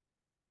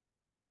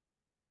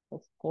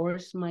 Of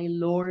course, my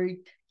lord.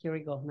 Here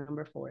we go,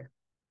 number 4.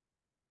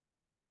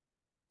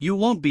 You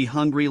won't be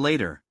hungry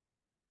later.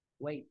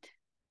 Wait.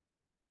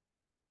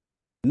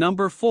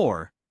 Number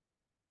 4.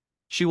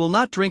 She will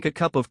not drink a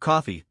cup of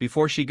coffee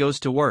before she goes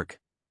to work.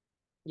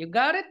 You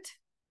got it?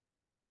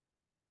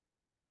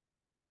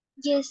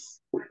 Yes.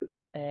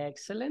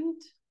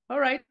 Excellent. All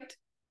right.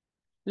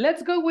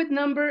 Let's go with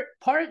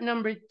part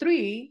number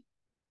 3.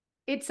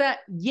 It's a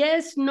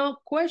yes, no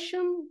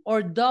question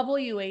or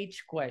WH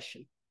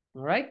question.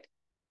 All right.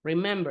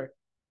 Remember,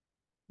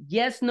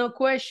 yes, no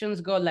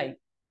questions go like,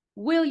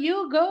 will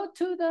you go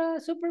to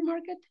the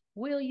supermarket?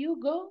 Will you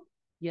go?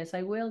 Yes,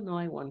 I will. No,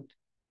 I won't.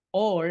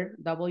 Or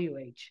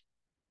WH.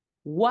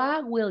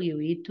 What will you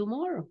eat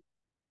tomorrow?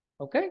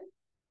 Okay.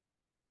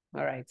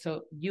 All right.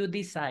 So you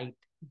decide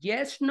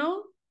yes,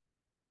 no,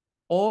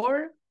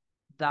 or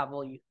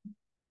W.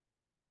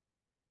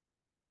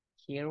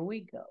 Here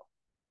we go.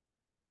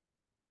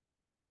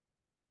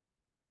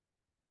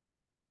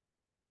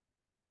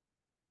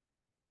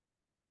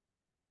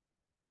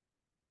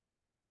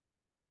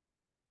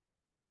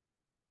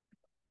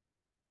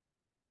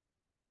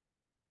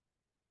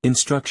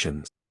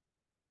 Instructions.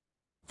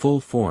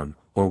 Full form,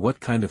 or what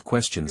kind of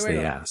questions Here we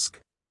they go.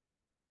 ask.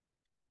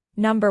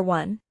 Number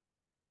 1.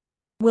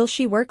 Will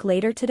she work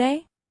later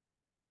today?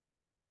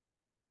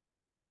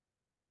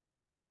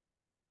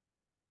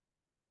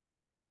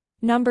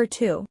 Number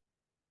 2.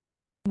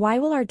 Why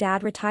will our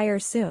dad retire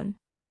soon?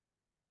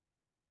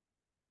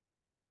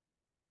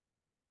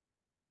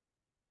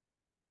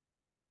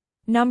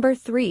 Number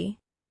 3.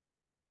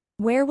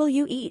 Where will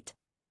you eat?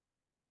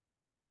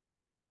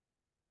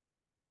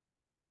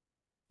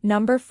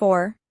 Number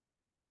 4.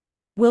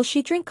 Will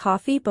she drink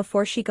coffee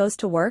before she goes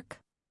to work?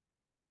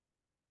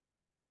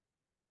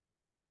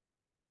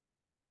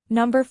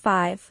 Number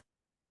 5.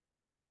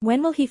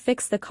 When will he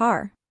fix the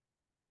car?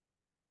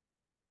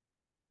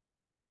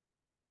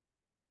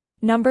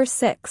 Number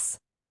 6.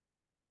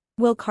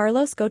 Will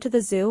Carlos go to the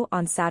zoo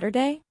on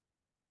Saturday?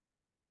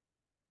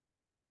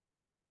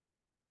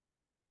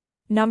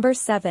 Number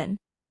 7.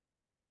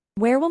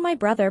 Where will my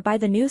brother buy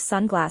the new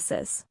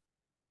sunglasses?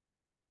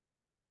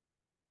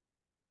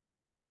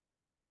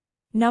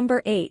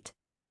 Number 8.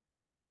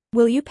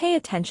 Will you pay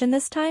attention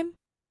this time?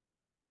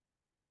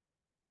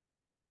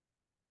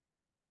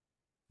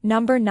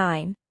 Number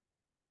 9.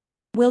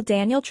 Will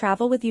Daniel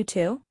travel with you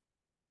too?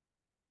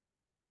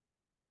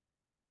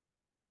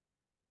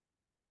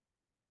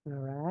 All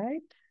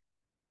right.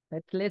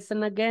 Let's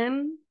listen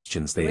again.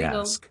 Questions Here they we go.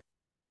 ask.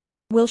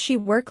 Will she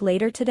work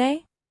later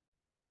today?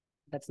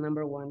 That's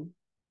number 1.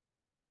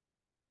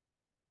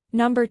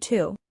 Number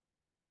 2.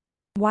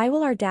 Why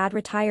will our dad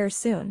retire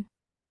soon?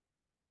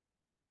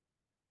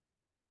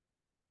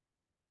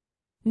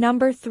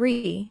 Number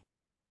 3.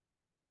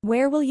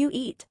 Where will you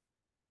eat?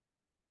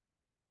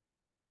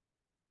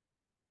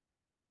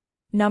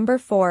 Number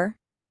 4.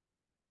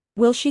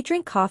 Will she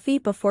drink coffee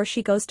before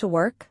she goes to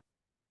work?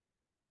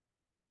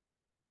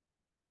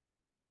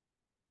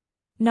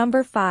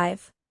 Number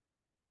 5.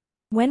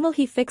 When will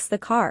he fix the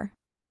car?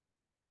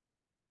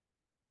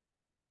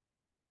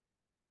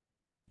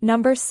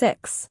 Number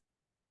 6.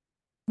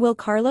 Will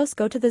Carlos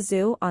go to the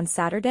zoo on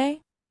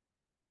Saturday?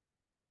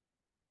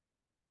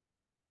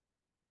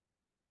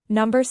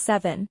 Number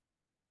 7.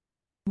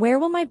 Where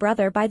will my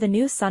brother buy the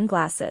new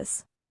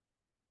sunglasses?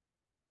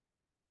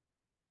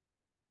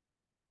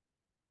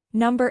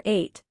 Number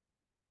 8.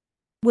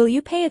 Will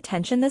you pay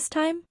attention this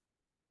time?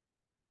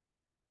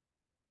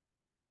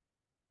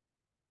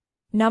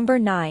 Number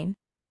 9.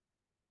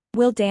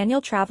 Will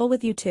Daniel travel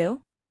with you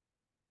too?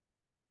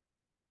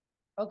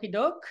 Okie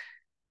doke.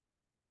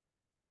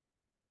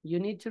 You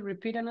need to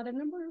repeat another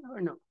number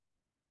or no?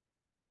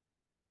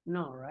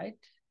 No, right?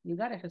 You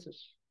got it,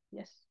 Jesus.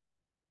 Yes.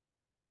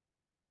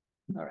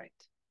 All right.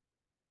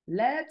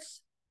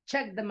 Let's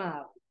check them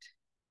out.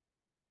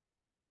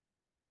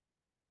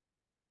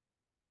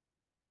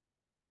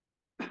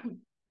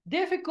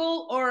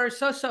 Difficult or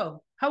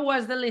so-so? How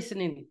was the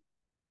listening?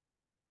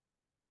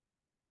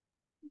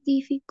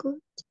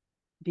 Difficult.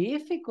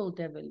 Difficult,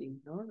 Evelyn.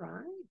 All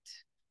right.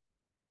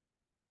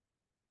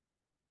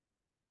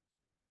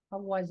 How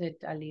was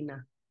it,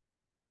 Alina?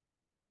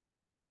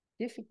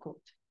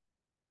 Difficult.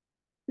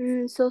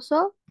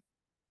 So-so.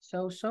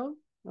 So-so.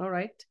 All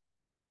right.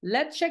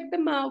 Let's check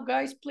them out,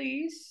 guys,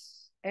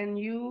 please. And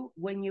you,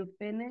 when you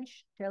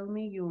finish, tell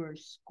me your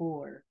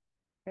score.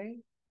 Okay?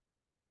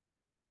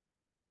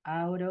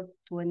 Out of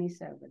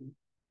 27.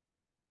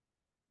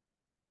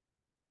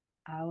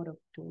 Out of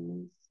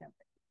 27.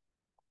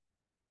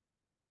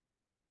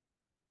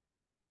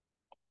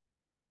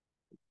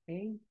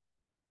 Okay.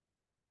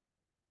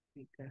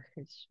 Pica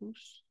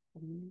Jesús.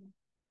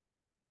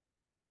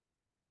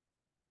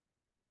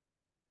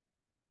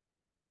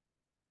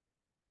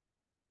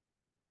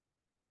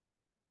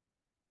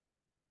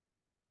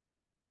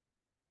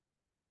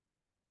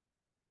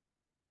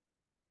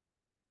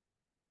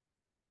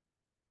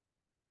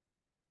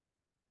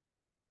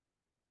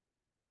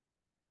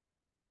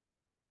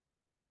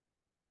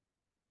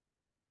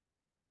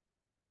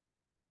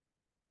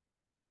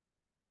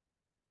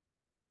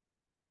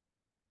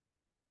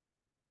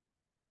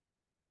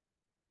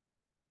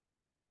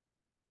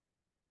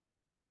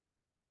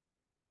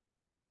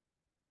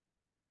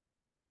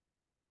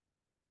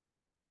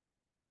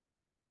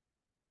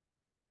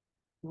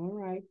 All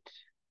right.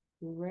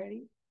 You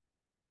ready?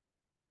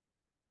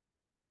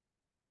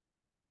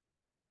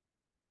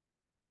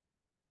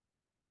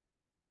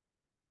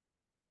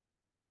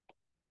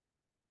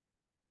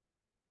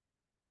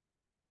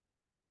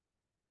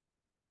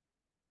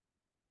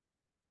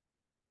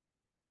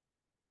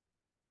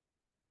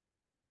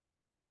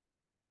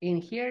 In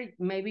here,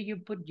 maybe you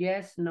put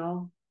yes,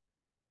 no,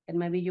 and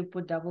maybe you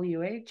put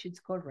WH.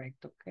 It's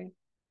correct, okay?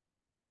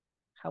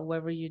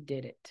 However you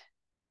did it.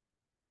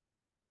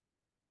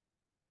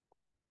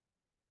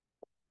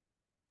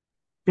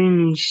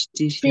 Finish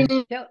this.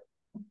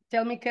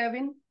 Tell me,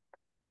 Kevin.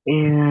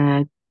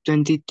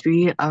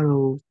 23 out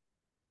of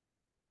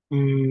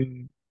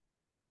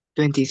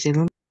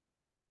 27.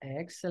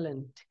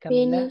 Excellent.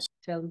 Camila,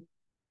 Finish.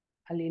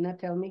 Alina,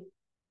 tell me.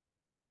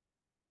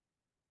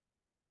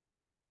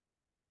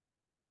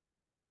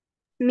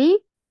 Me?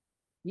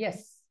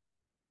 Yes.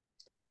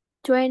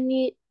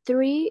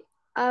 23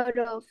 out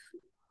of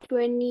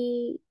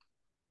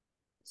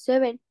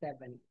 27.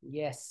 7.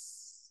 Yes.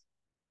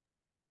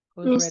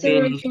 Who's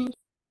Mr. ready?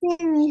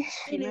 Finish.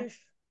 Regina?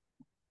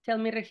 Tell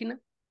me, Regina.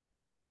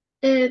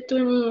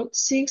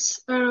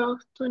 26 out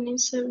of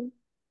 27.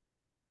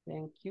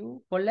 Thank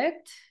you.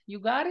 Paulette, you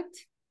got it?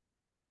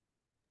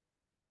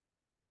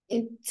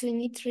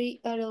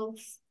 23 out of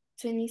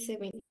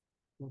 27.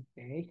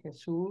 Okay.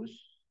 Jesús,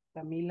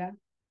 Camila.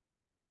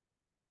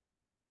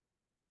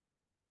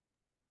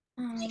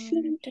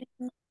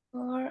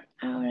 24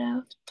 out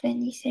of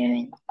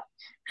 27.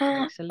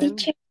 Excellent.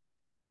 Teacher,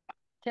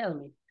 Tell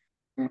me.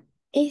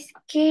 Es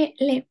que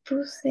le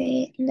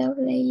puse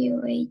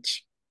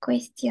WH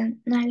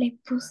question, no le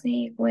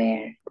puse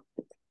where.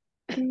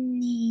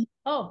 Ni...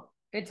 Oh,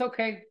 it's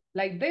okay.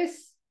 Like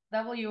this,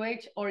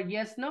 WH or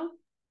yes, no?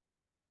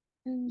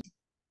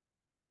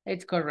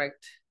 It's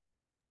correct.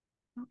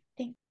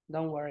 Thank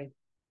Don't worry.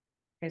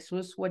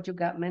 Jesus, what you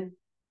got, man?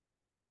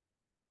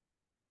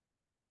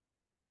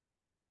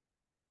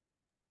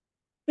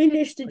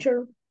 Finish,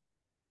 teacher.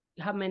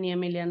 How many,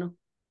 Emiliano?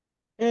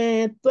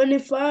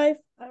 25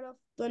 out of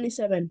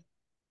 27.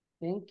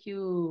 Thank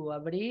you,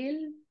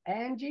 Abril.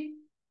 Angie?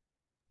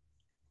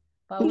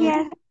 Paul?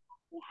 Yes,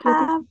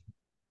 have.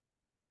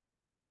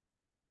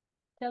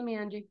 Tell me,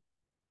 Angie.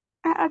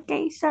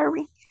 Okay,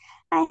 sorry.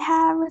 I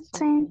have It's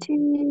okay.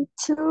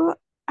 22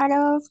 out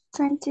of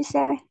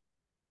 27.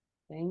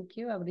 Thank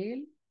you,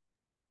 Abril.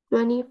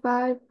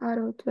 25 out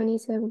of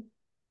 27.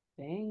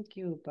 Thank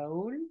you,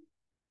 Paul.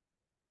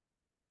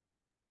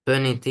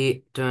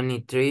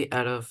 23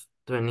 out of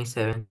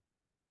 27.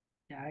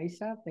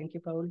 Yaisa, thank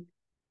you, Paul.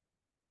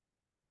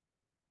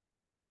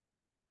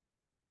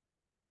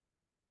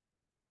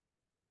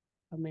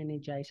 How many,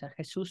 Yaisa?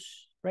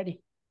 Jesus,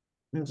 ready?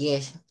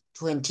 Yes, How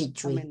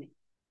 23. many?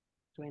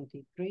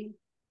 23.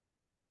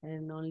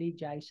 And only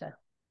Yaisa.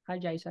 Hi,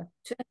 Yaisa.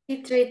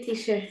 23,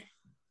 teacher.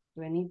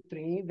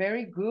 23.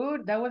 Very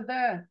good. That was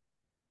the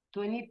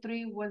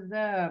 23 was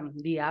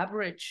the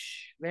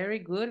average. Very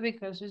good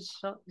because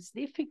it's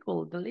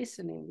difficult the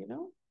listening, you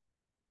know.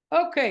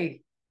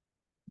 Okay,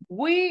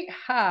 we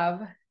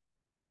have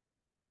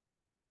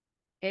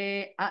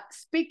a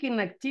speaking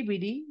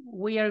activity.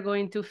 We are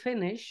going to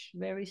finish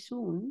very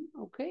soon.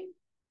 Okay,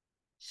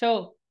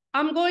 so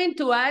I'm going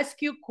to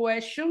ask you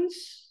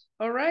questions.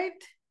 All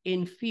right,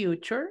 in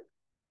future,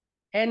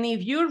 and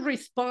if you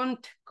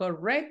respond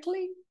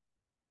correctly,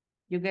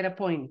 you get a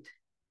point.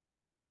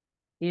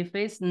 If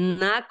it's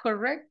not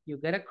correct, you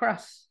get a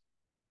cross.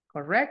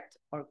 Correct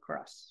or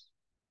cross.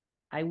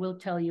 I will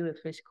tell you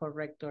if it's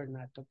correct or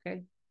not,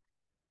 okay?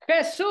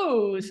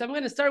 Jesus, I'm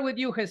going to start with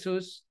you,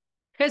 Jesus.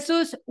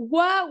 Jesus,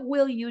 what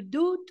will you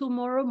do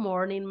tomorrow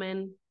morning,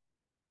 man?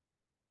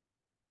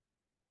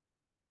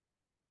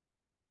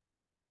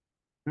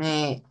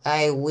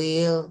 I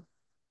will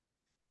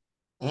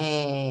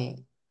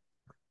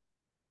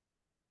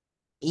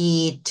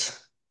eat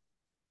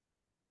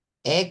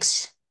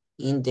eggs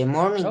in the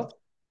morning. Oh,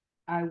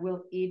 I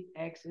will eat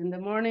eggs in the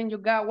morning. You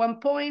got 1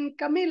 point,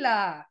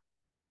 Camila.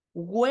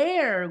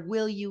 Where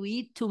will you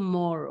eat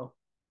tomorrow?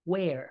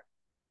 Where?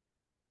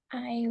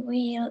 I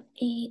will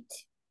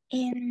eat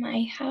in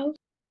my house.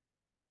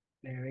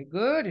 Very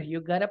good.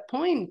 You got a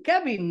point.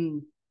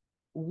 Kevin,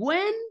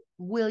 when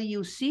will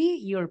you see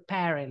your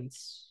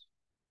parents?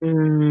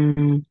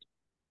 I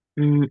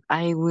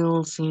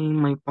will see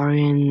my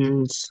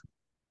parents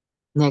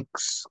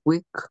next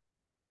week.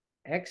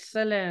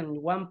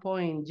 Excellent. 1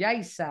 point.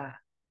 Jaisa.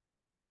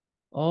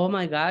 Oh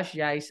my gosh,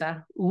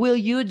 Jaisa. Will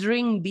you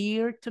drink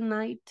beer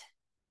tonight?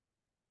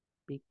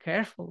 Be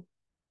careful.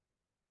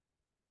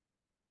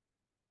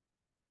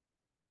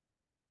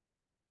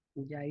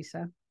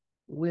 Jaisa,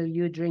 will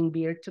you drink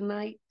beer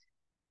tonight?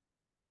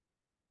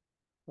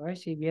 Ay,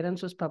 si vieran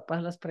sus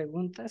papás las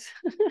preguntas,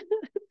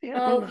 se iban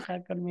a Oh,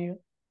 enojar conmigo.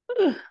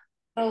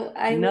 oh,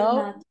 I will No,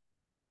 not.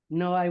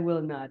 no, I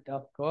will not.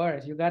 Of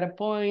course, you got a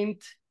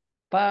point.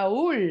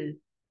 Paul.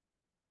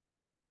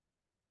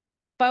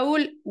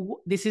 Paul,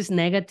 this is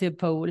negative,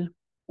 Paul.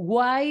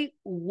 Why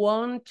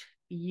won't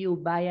you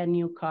buy a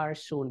new car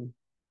soon?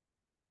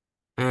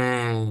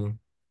 No.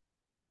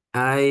 Yes,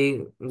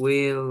 I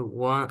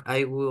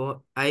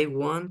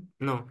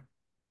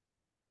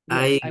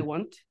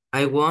want.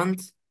 I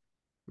won't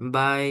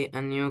buy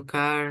a new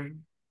car.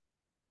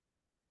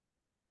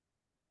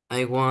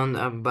 I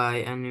won't buy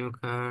a new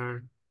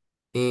car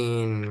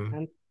in...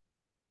 And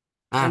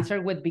answer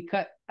with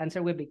because.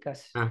 Answer with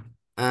because.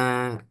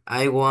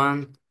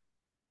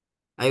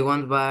 I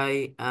won't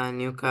buy a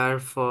new car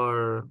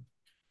for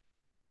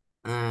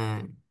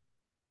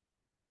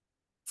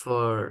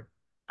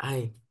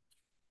I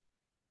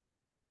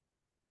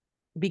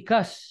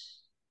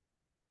Because.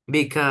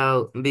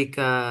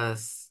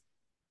 because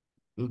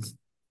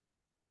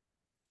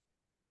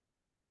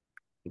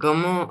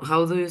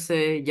how do you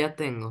say ya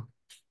tengo?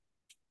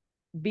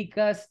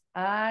 Because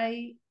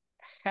I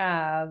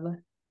have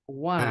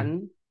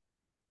one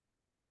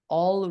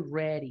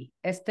already.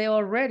 Este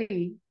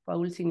already,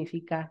 Paul,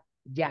 significa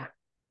ya.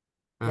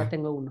 Ya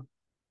tengo uno.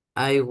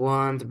 I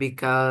want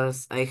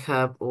because I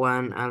have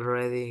one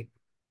already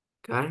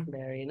car.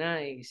 Very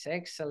nice.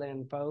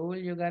 Excellent, Paul.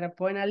 You got a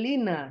point.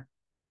 Alina.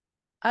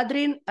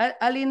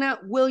 Alina,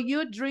 will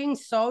you drink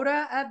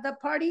soda at the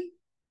party?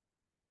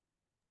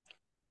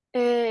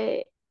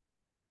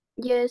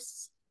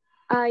 Yes,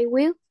 I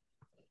will.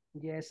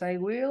 Yes, I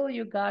will.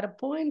 You got a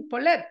point.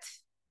 Paulette.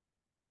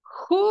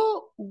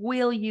 Who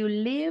will you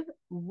live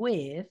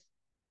with?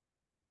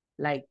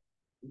 Like,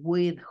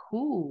 with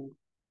who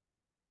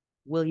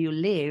will you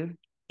live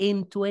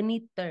in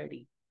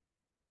 2030?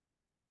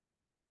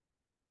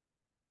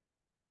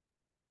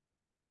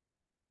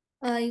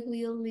 I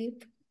will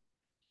live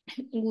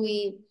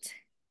With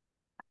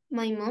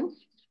my mom.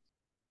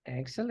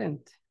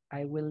 Excellent.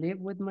 I will live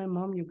with my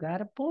mom. You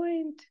got a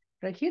point.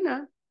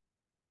 Regina,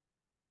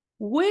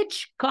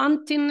 which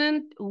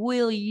continent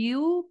will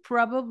you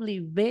probably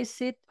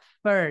visit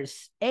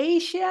first?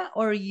 Asia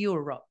or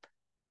Europe?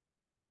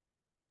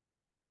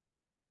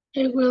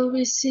 I will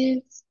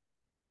visit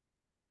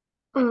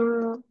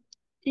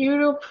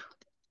Europe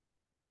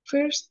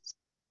first.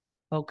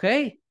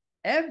 Okay.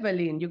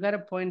 Evelyn, you got a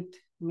point,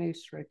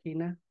 Miss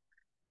Regina.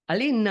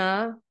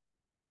 Alina,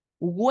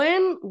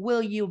 when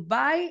will you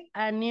buy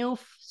a new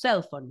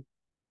cell phone?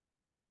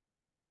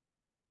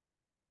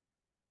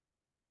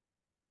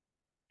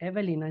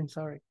 Evelyn, I'm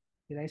sorry.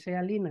 Did I say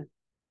Alina?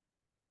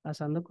 Las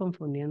ando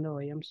confundiendo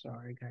hoy. I'm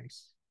sorry,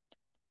 guys.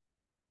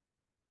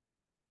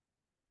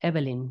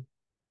 Evelyn.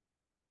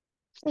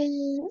 I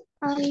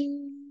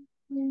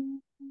will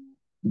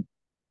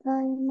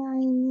buy my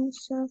new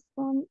cell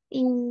phone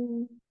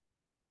in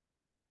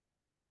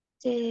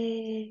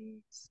the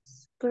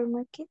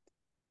supermarket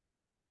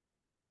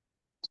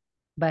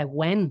But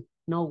when?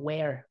 No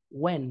where.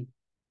 When?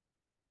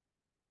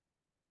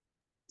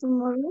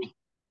 tomorrow.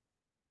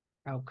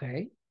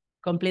 Okay.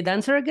 Complete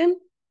answer again?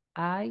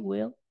 I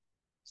will.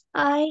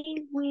 I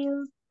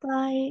will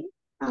buy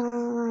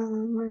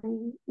my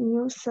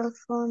new cell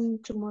phone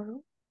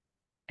tomorrow.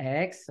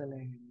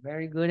 Excellent.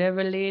 Very good,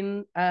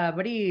 Evelyn.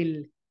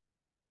 Abril,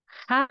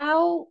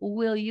 how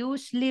will you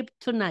sleep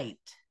tonight?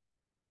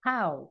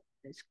 How?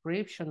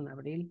 Description,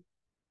 Abril.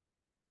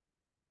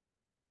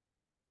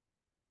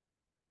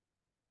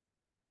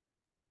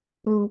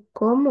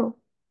 ¿Cómo?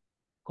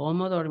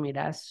 ¿Cómo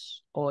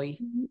dormirás hoy?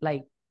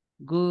 Like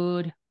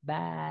good,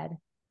 bad?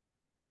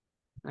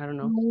 I don't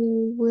I know.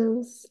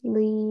 will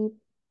sleep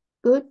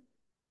good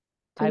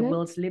I tonight.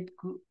 will sleep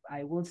good.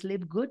 I will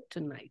sleep good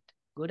tonight.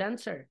 Good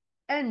answer.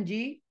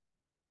 Angie,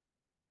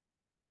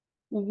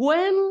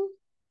 when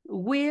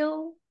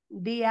will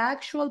the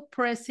actual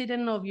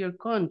president of your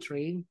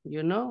country,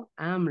 you know,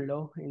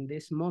 AMLO in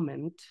this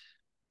moment,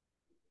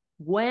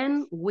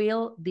 when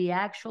will the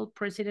actual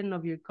president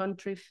of your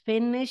country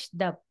finish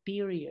the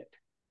period?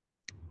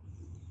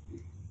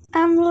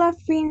 AMLA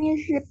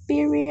finished the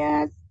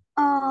period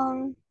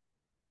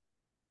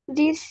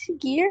this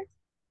year.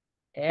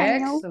 I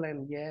know.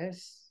 Excellent,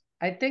 yes.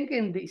 I think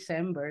in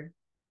December.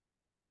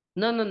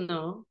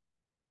 No.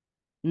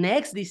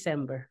 Next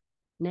December.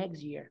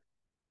 Next year.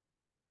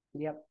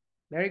 Yep.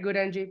 Very good,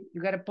 Angie.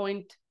 You got a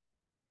point.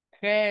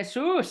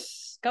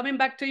 Jesus. Coming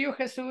back to you,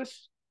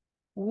 Jesus.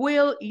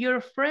 Will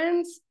your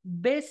friends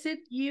visit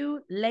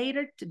you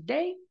later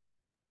today?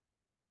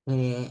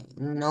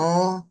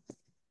 No,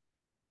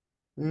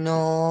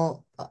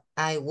 no,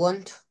 I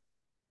won't.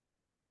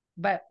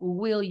 But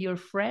will your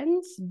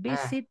friends Ah,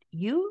 visit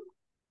you?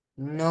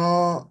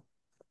 no,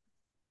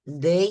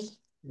 they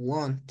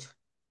won't.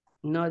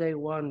 No, they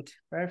won't.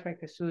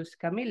 Perfect, Jesus.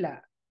 Camila,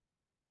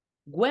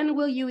 when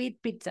will you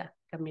eat pizza,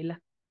 Camila?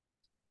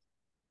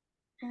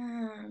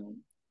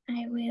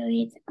 I will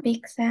eat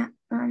pizza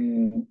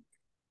on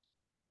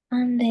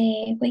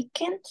the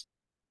weekend.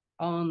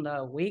 On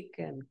the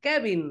weekend.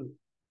 Kevin,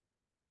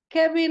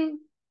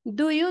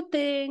 do you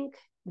think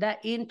the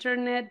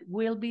internet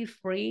will be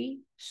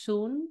free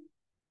soon?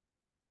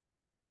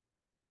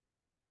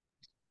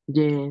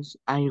 Yes,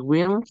 I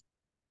will.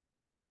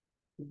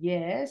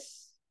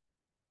 Yes.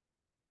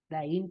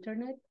 The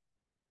internet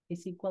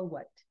is equal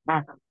what?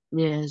 Ah,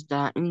 yes,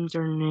 the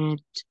internet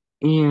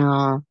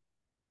yeah,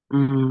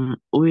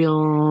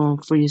 will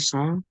freeze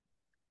on.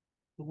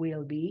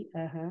 Will be.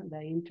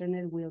 The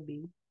internet will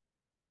be.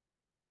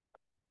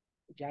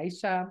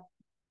 Jaisa,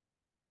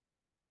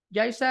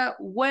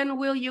 when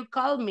will you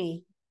call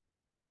me?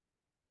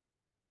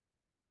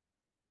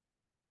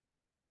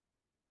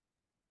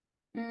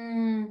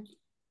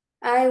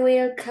 I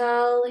will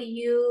call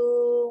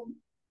you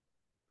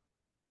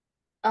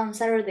on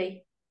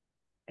Saturday.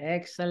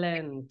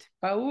 Excellent.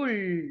 Paul,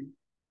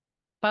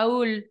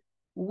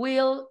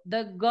 will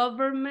the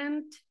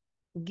government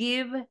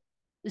give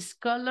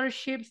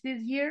scholarships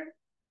this year?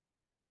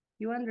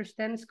 You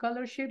understand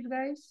scholarships,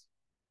 guys?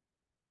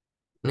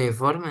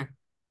 Uniforme.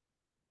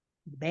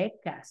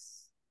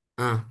 Becas.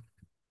 Ah,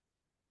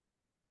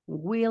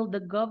 Will the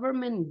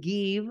government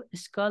give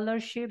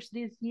scholarships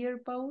this year,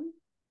 Paul?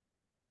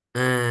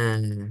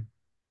 eh,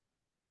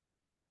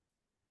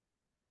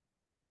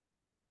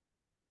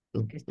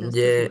 Este es tu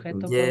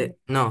sujeto, Paul.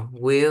 no,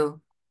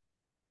 will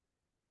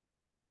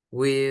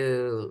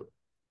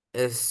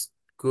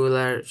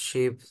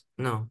scholarships,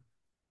 no.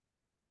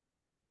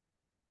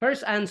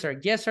 First answer,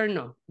 yes or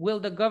no. Will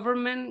the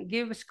government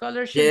give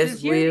scholarships Yes,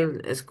 this year?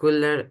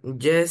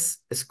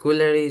 scholarships,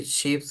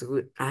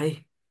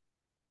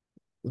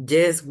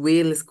 yes,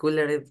 will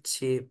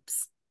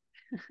scholarships.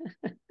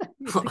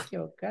 Te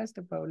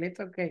equivocaste,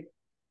 Paulito, ok.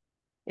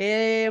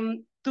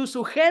 Tu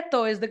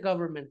sujeto es the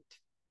government.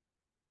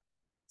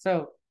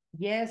 So,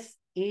 yes,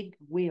 it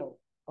will.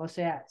 O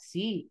sea,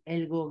 sí,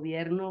 el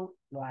gobierno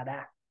lo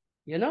hará.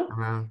 You know?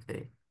 Ah,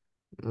 okay.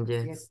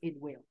 Yes, Yes. it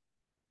will.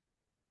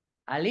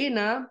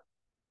 Alina,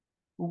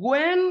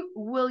 When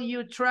will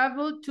you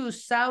travel to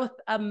South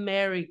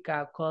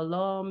America?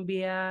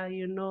 Colombia,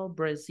 you know,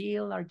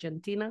 Brazil,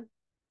 Argentina?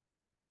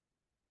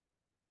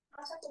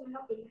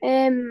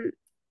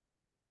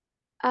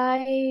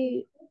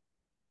 I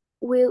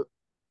will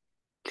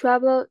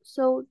travel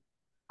South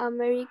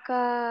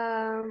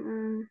America.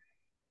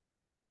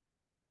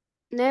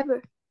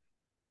 Never.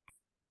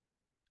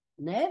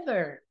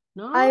 Never.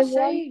 No, I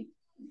say.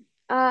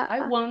 I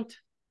I want.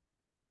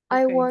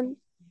 I Okay. want.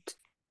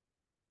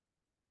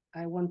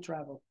 I want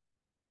travel.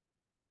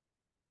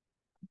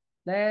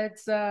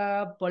 Let's,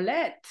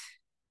 Paulette.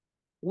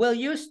 Will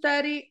you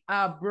study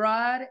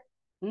abroad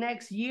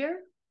next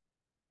year?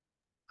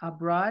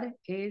 Abroad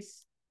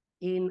is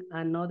in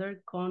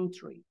another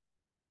country.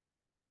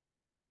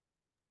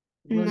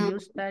 Will No. you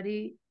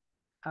study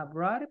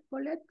abroad,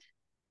 Paulette?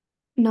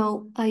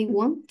 No, I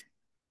won't.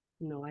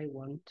 No, I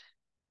won't.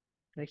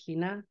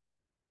 Regina?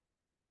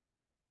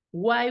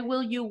 Why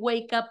will you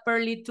wake up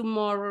early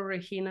tomorrow,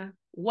 Regina?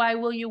 Why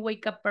will you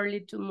wake up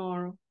early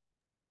tomorrow?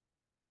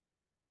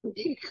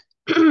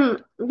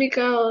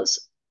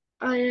 Because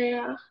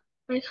I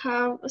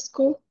have a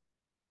school.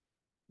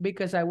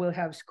 Because I will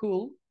have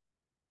school.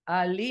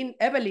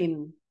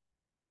 Evelyn.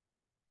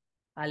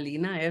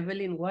 Alina,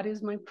 Evelyn, what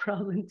is my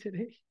problem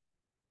today?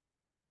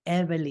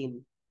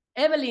 Evelyn.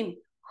 Evelyn,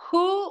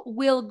 who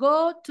will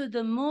go to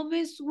the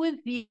movies with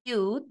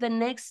you the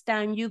next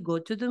time you go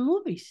to the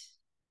movies?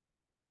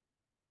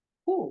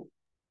 Who?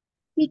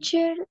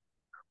 Teacher,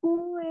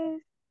 who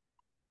es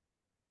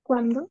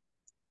cuándo?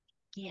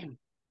 ¿Quién?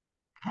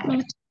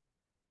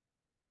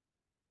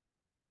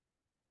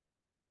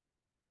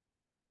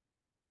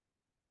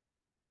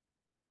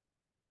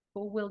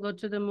 Who will go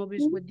to the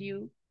movies with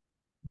you?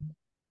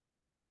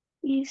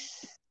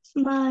 Is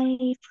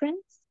my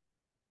friends.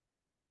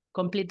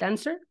 Complete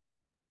answer?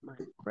 My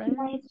My friend.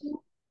 friend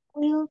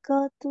will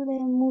go to the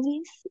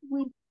movies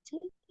with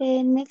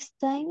next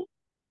time.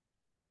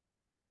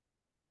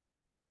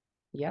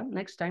 Yeah,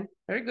 next time.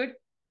 Very good.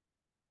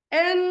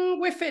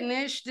 And we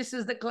finish. This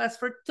is the class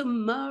for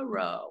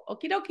tomorrow.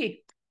 Okie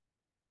dokie.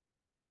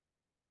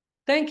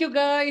 Thank you,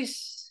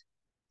 guys.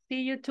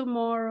 See you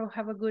tomorrow.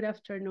 Have a good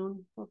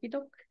afternoon. Okie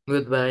doke.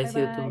 Goodbye, see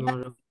you Bye-bye.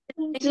 tomorrow.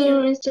 Thank you,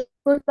 Mr.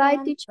 Goodbye,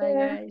 Bye, teacher.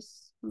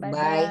 guys.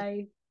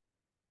 Bye-bye.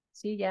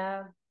 See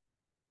ya.